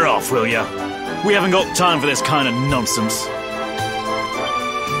 Clear off, will ya? We haven't got time for this kind of nonsense.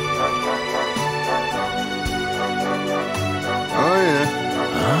 Oh, yeah.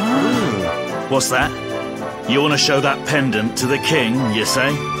 What's that? You want to show that pendant to the king, you say?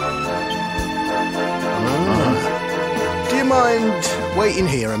 Do you mind waiting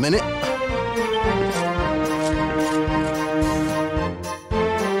here a minute?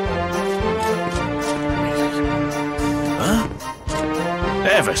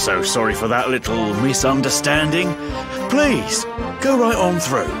 Ever so sorry for that little misunderstanding. Please, go right on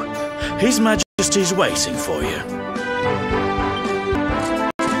through. His Majesty's waiting for you.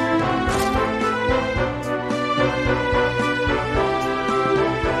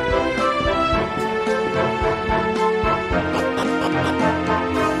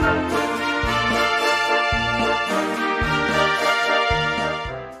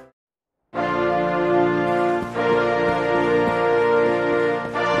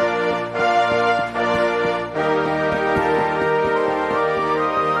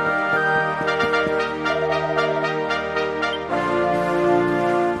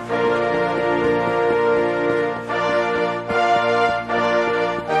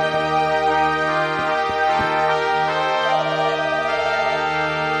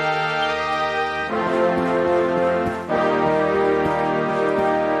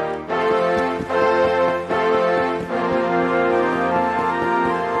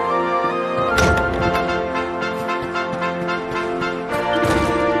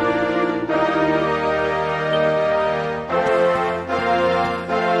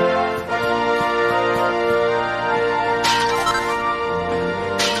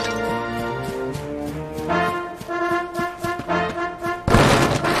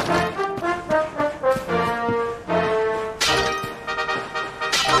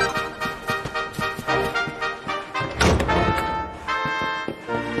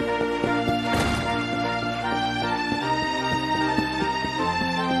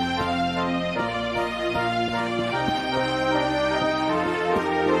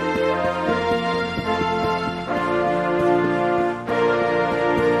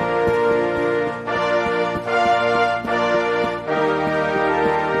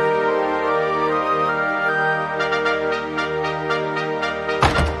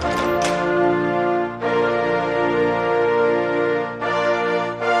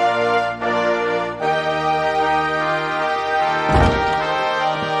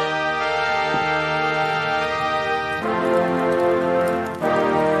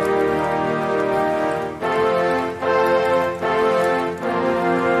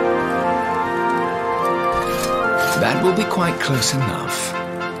 That will be quite close enough.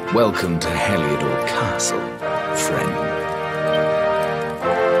 Welcome to Heliodor Castle, friend.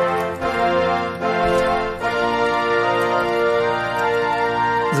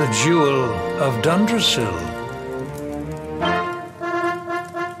 The Jewel of Dundrasil.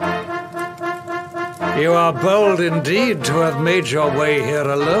 You are bold indeed to have made your way here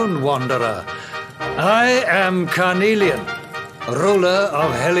alone, wanderer. I am Carnelian, ruler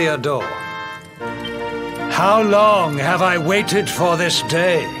of Heliodor. How long have I waited for this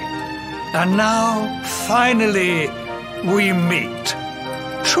day? And now, finally, we meet.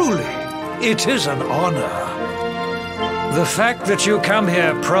 Truly, it is an honor. The fact that you come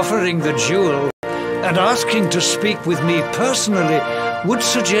here proffering the jewel and asking to speak with me personally would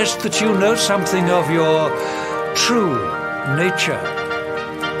suggest that you know something of your true nature.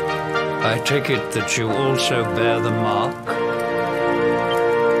 I take it that you also bear the mark?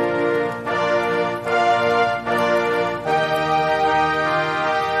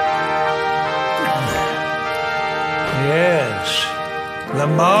 Yes, the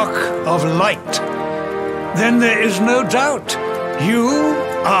mark of light. Then there is no doubt you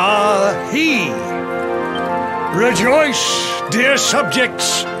are he. Rejoice, dear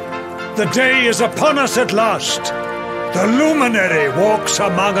subjects. The day is upon us at last. The luminary walks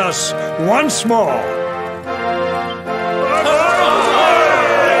among us once more.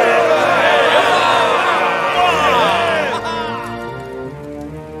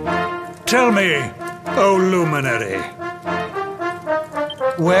 Tell me, O luminary,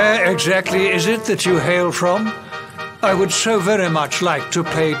 where exactly is it that you hail from? I would so very much like to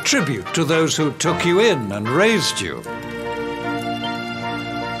pay tribute to those who took you in and raised you.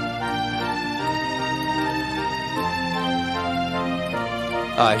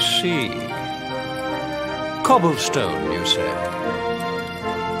 I see. Cobblestone, you say?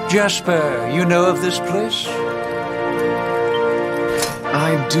 Jasper, you know of this place?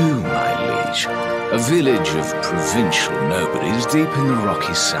 I do, my liege. A village of provincial nobodies deep in the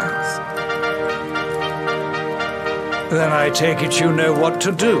rocky south. Then I take it you know what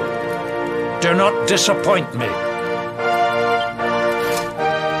to do. Do not disappoint me.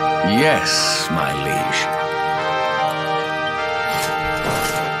 Yes, my liege.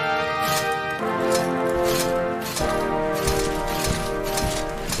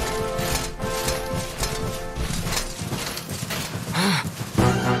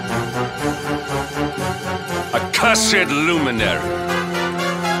 Accursed luminary!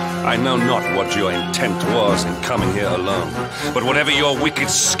 I know not what your intent was in coming here alone, but whatever your wicked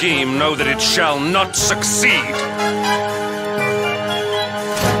scheme, know that it shall not succeed!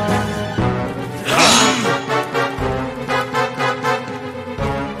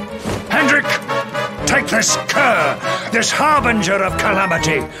 Hendrik, take this cur, this harbinger of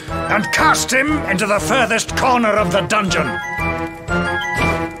calamity, and cast him into the furthest corner of the dungeon.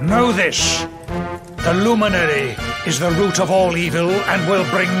 Know this. The luminary is the root of all evil and will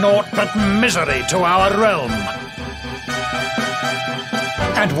bring naught but misery to our realm.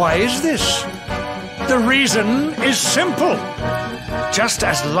 And why is this? The reason is simple. Just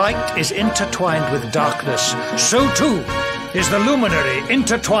as light is intertwined with darkness, so too is the luminary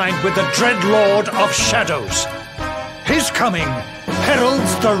intertwined with the dread lord of shadows. His coming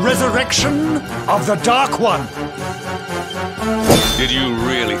heralds the resurrection of the Dark One. Did you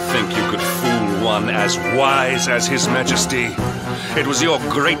really think you could fool one as wise as His Majesty? It was your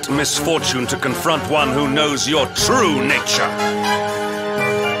great misfortune to confront one who knows your true nature.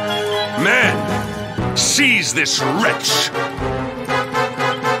 Men, seize this wretch!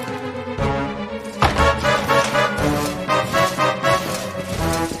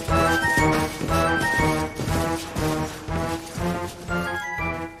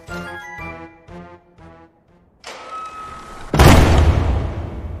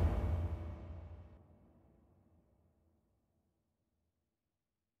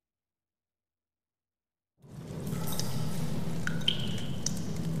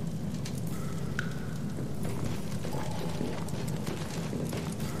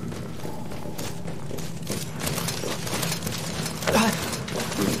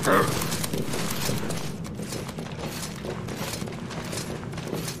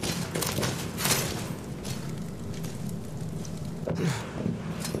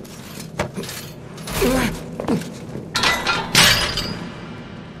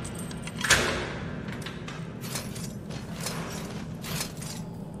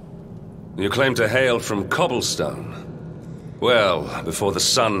 You claim to hail from Cobblestone. Well, before the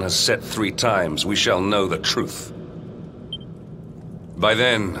sun has set 3 times, we shall know the truth. By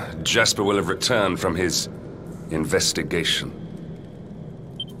then, Jasper will have returned from his investigation.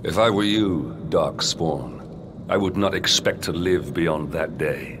 If I were you, Darkspawn, I would not expect to live beyond that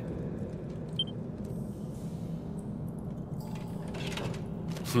day.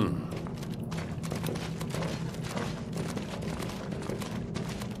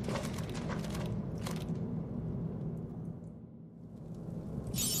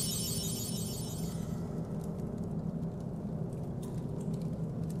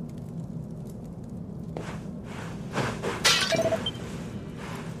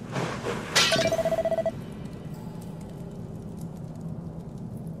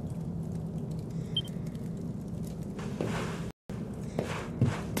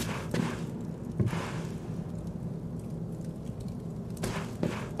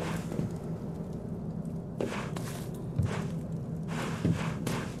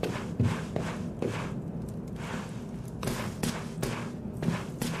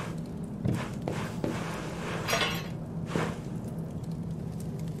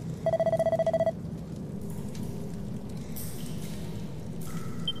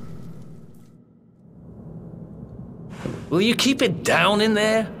 Will you keep it down in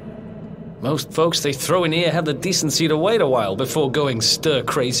there? Most folks they throw in here have the decency to wait a while before going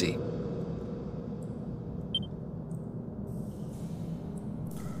stir-crazy.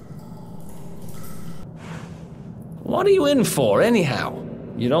 What are you in for, anyhow?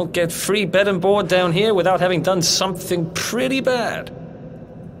 You don't get free bed and board down here without having done something pretty bad.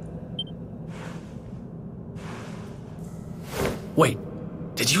 Wait,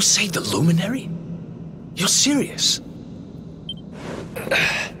 did you say the Luminary? You're serious?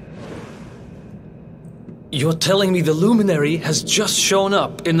 You're telling me the Luminary has just shown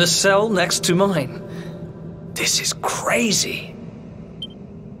up in the cell next to mine? This is crazy.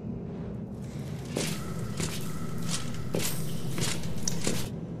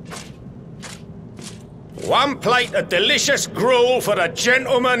 One plate of delicious gruel for the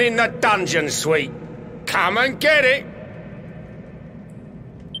gentleman in the dungeon suite. Come and get it.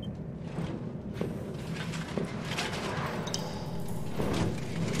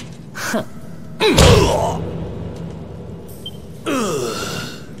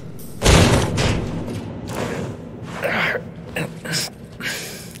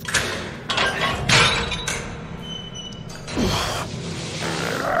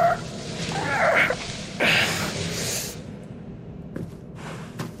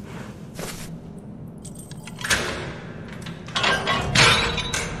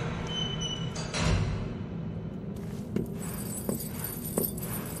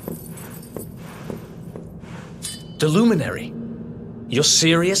 The luminary. You're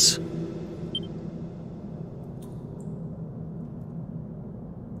serious?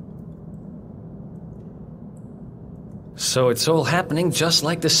 So it's all happening just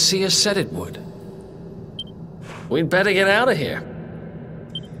like the seer said it would. We'd better get out of here.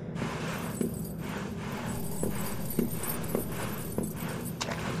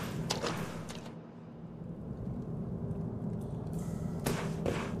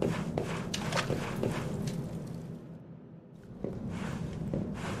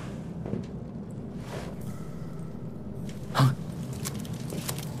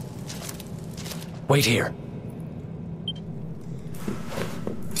 Wait here.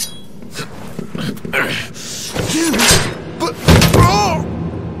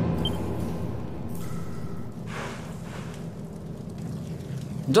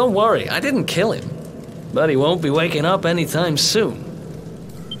 Don't worry, I didn't kill him. But he won't be waking up anytime soon.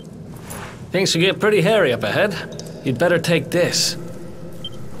 Things will get pretty hairy up ahead. You'd better take this.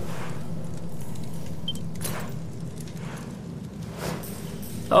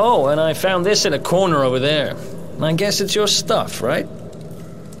 Oh, and I found this in a corner over there. I guess it's your stuff, right?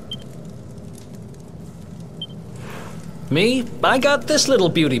 Me? I got this little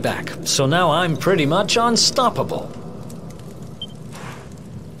beauty back, so now I'm pretty much unstoppable.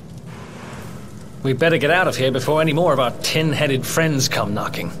 We better get out of here before any more of our tin-headed friends come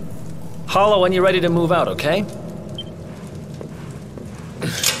knocking. Holler when you're ready to move out, okay?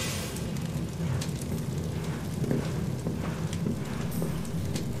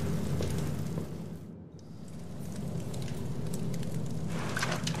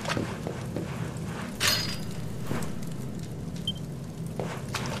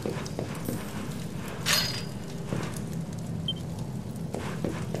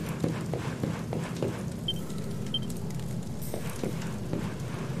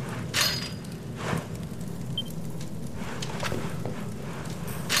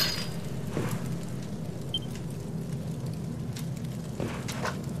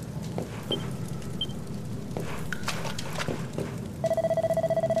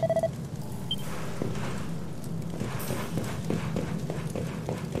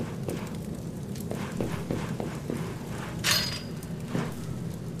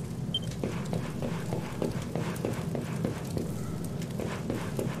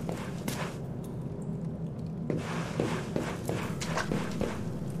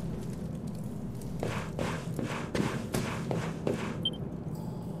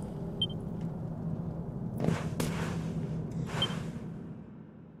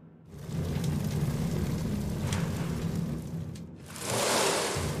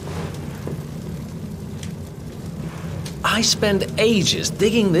 I spend ages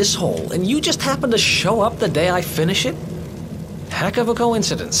digging this hole, and you just happen to show up the day I finish it? Heck of a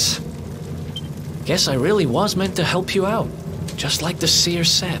coincidence. Guess I really was meant to help you out, just like the seer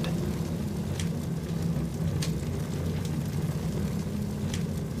said.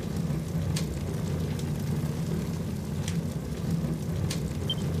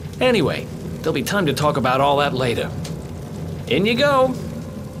 Anyway, there'll be time to talk about all that later. In you go.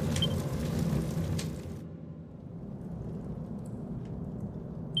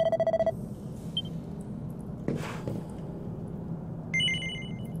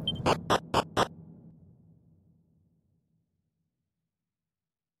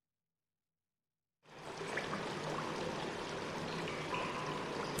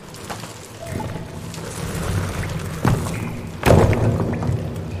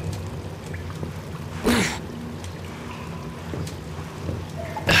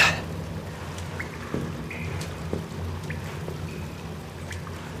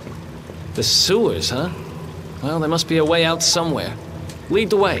 The sewers, huh? Well, there must be a way out somewhere.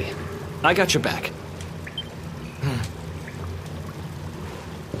 Lead the way. I got your back.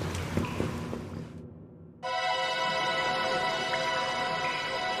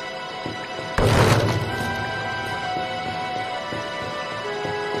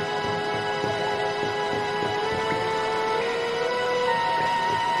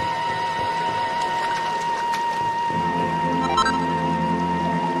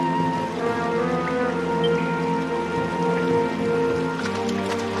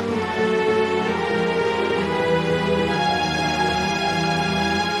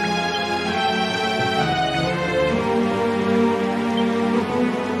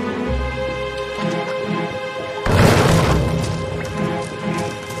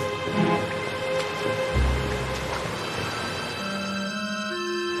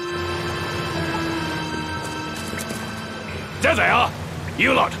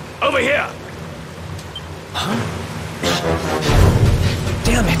 You lot, over here! Huh?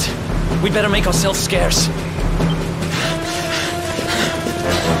 Damn it! We'd better make ourselves scarce.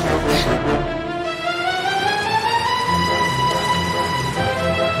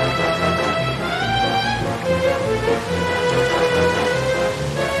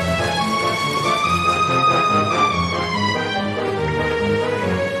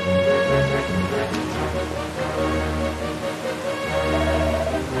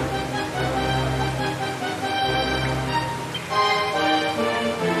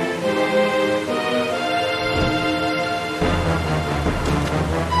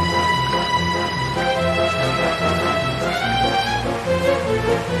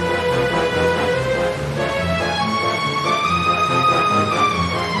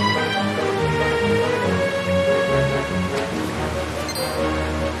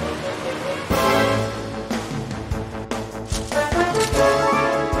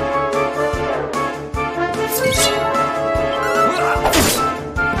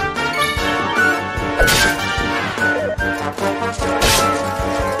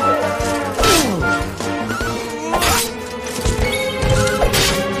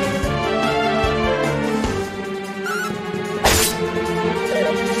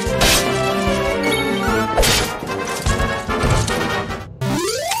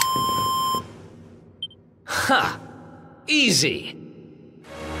 Ha! Easy!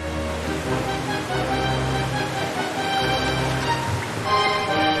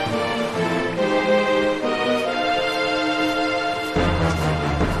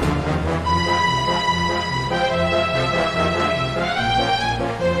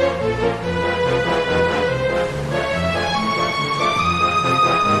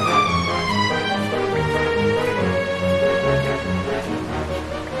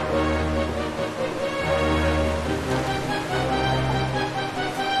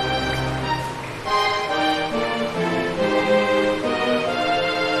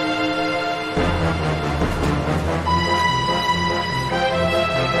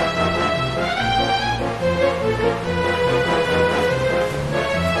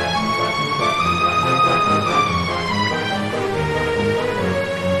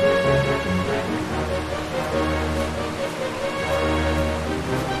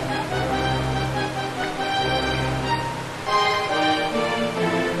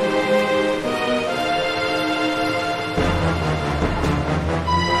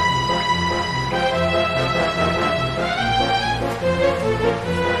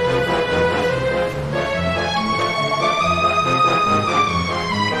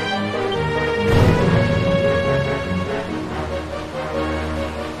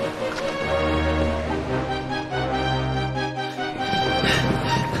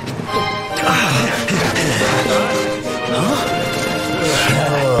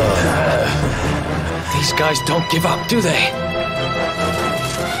 These guys don't give up, do they?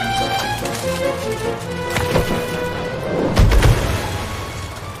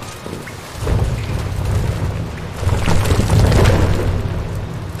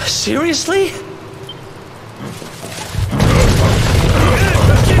 Seriously?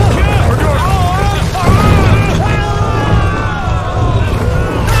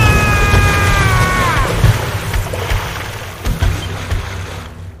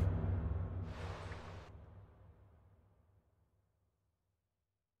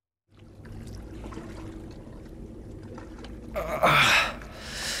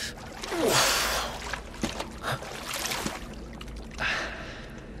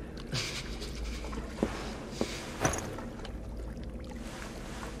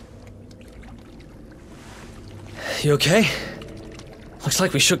 You okay? Looks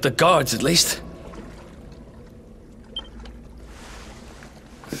like we shook the guards, at least.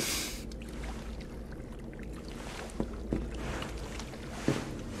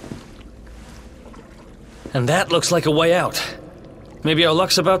 And that looks like a way out. Maybe our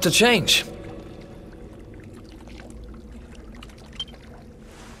luck's about to change.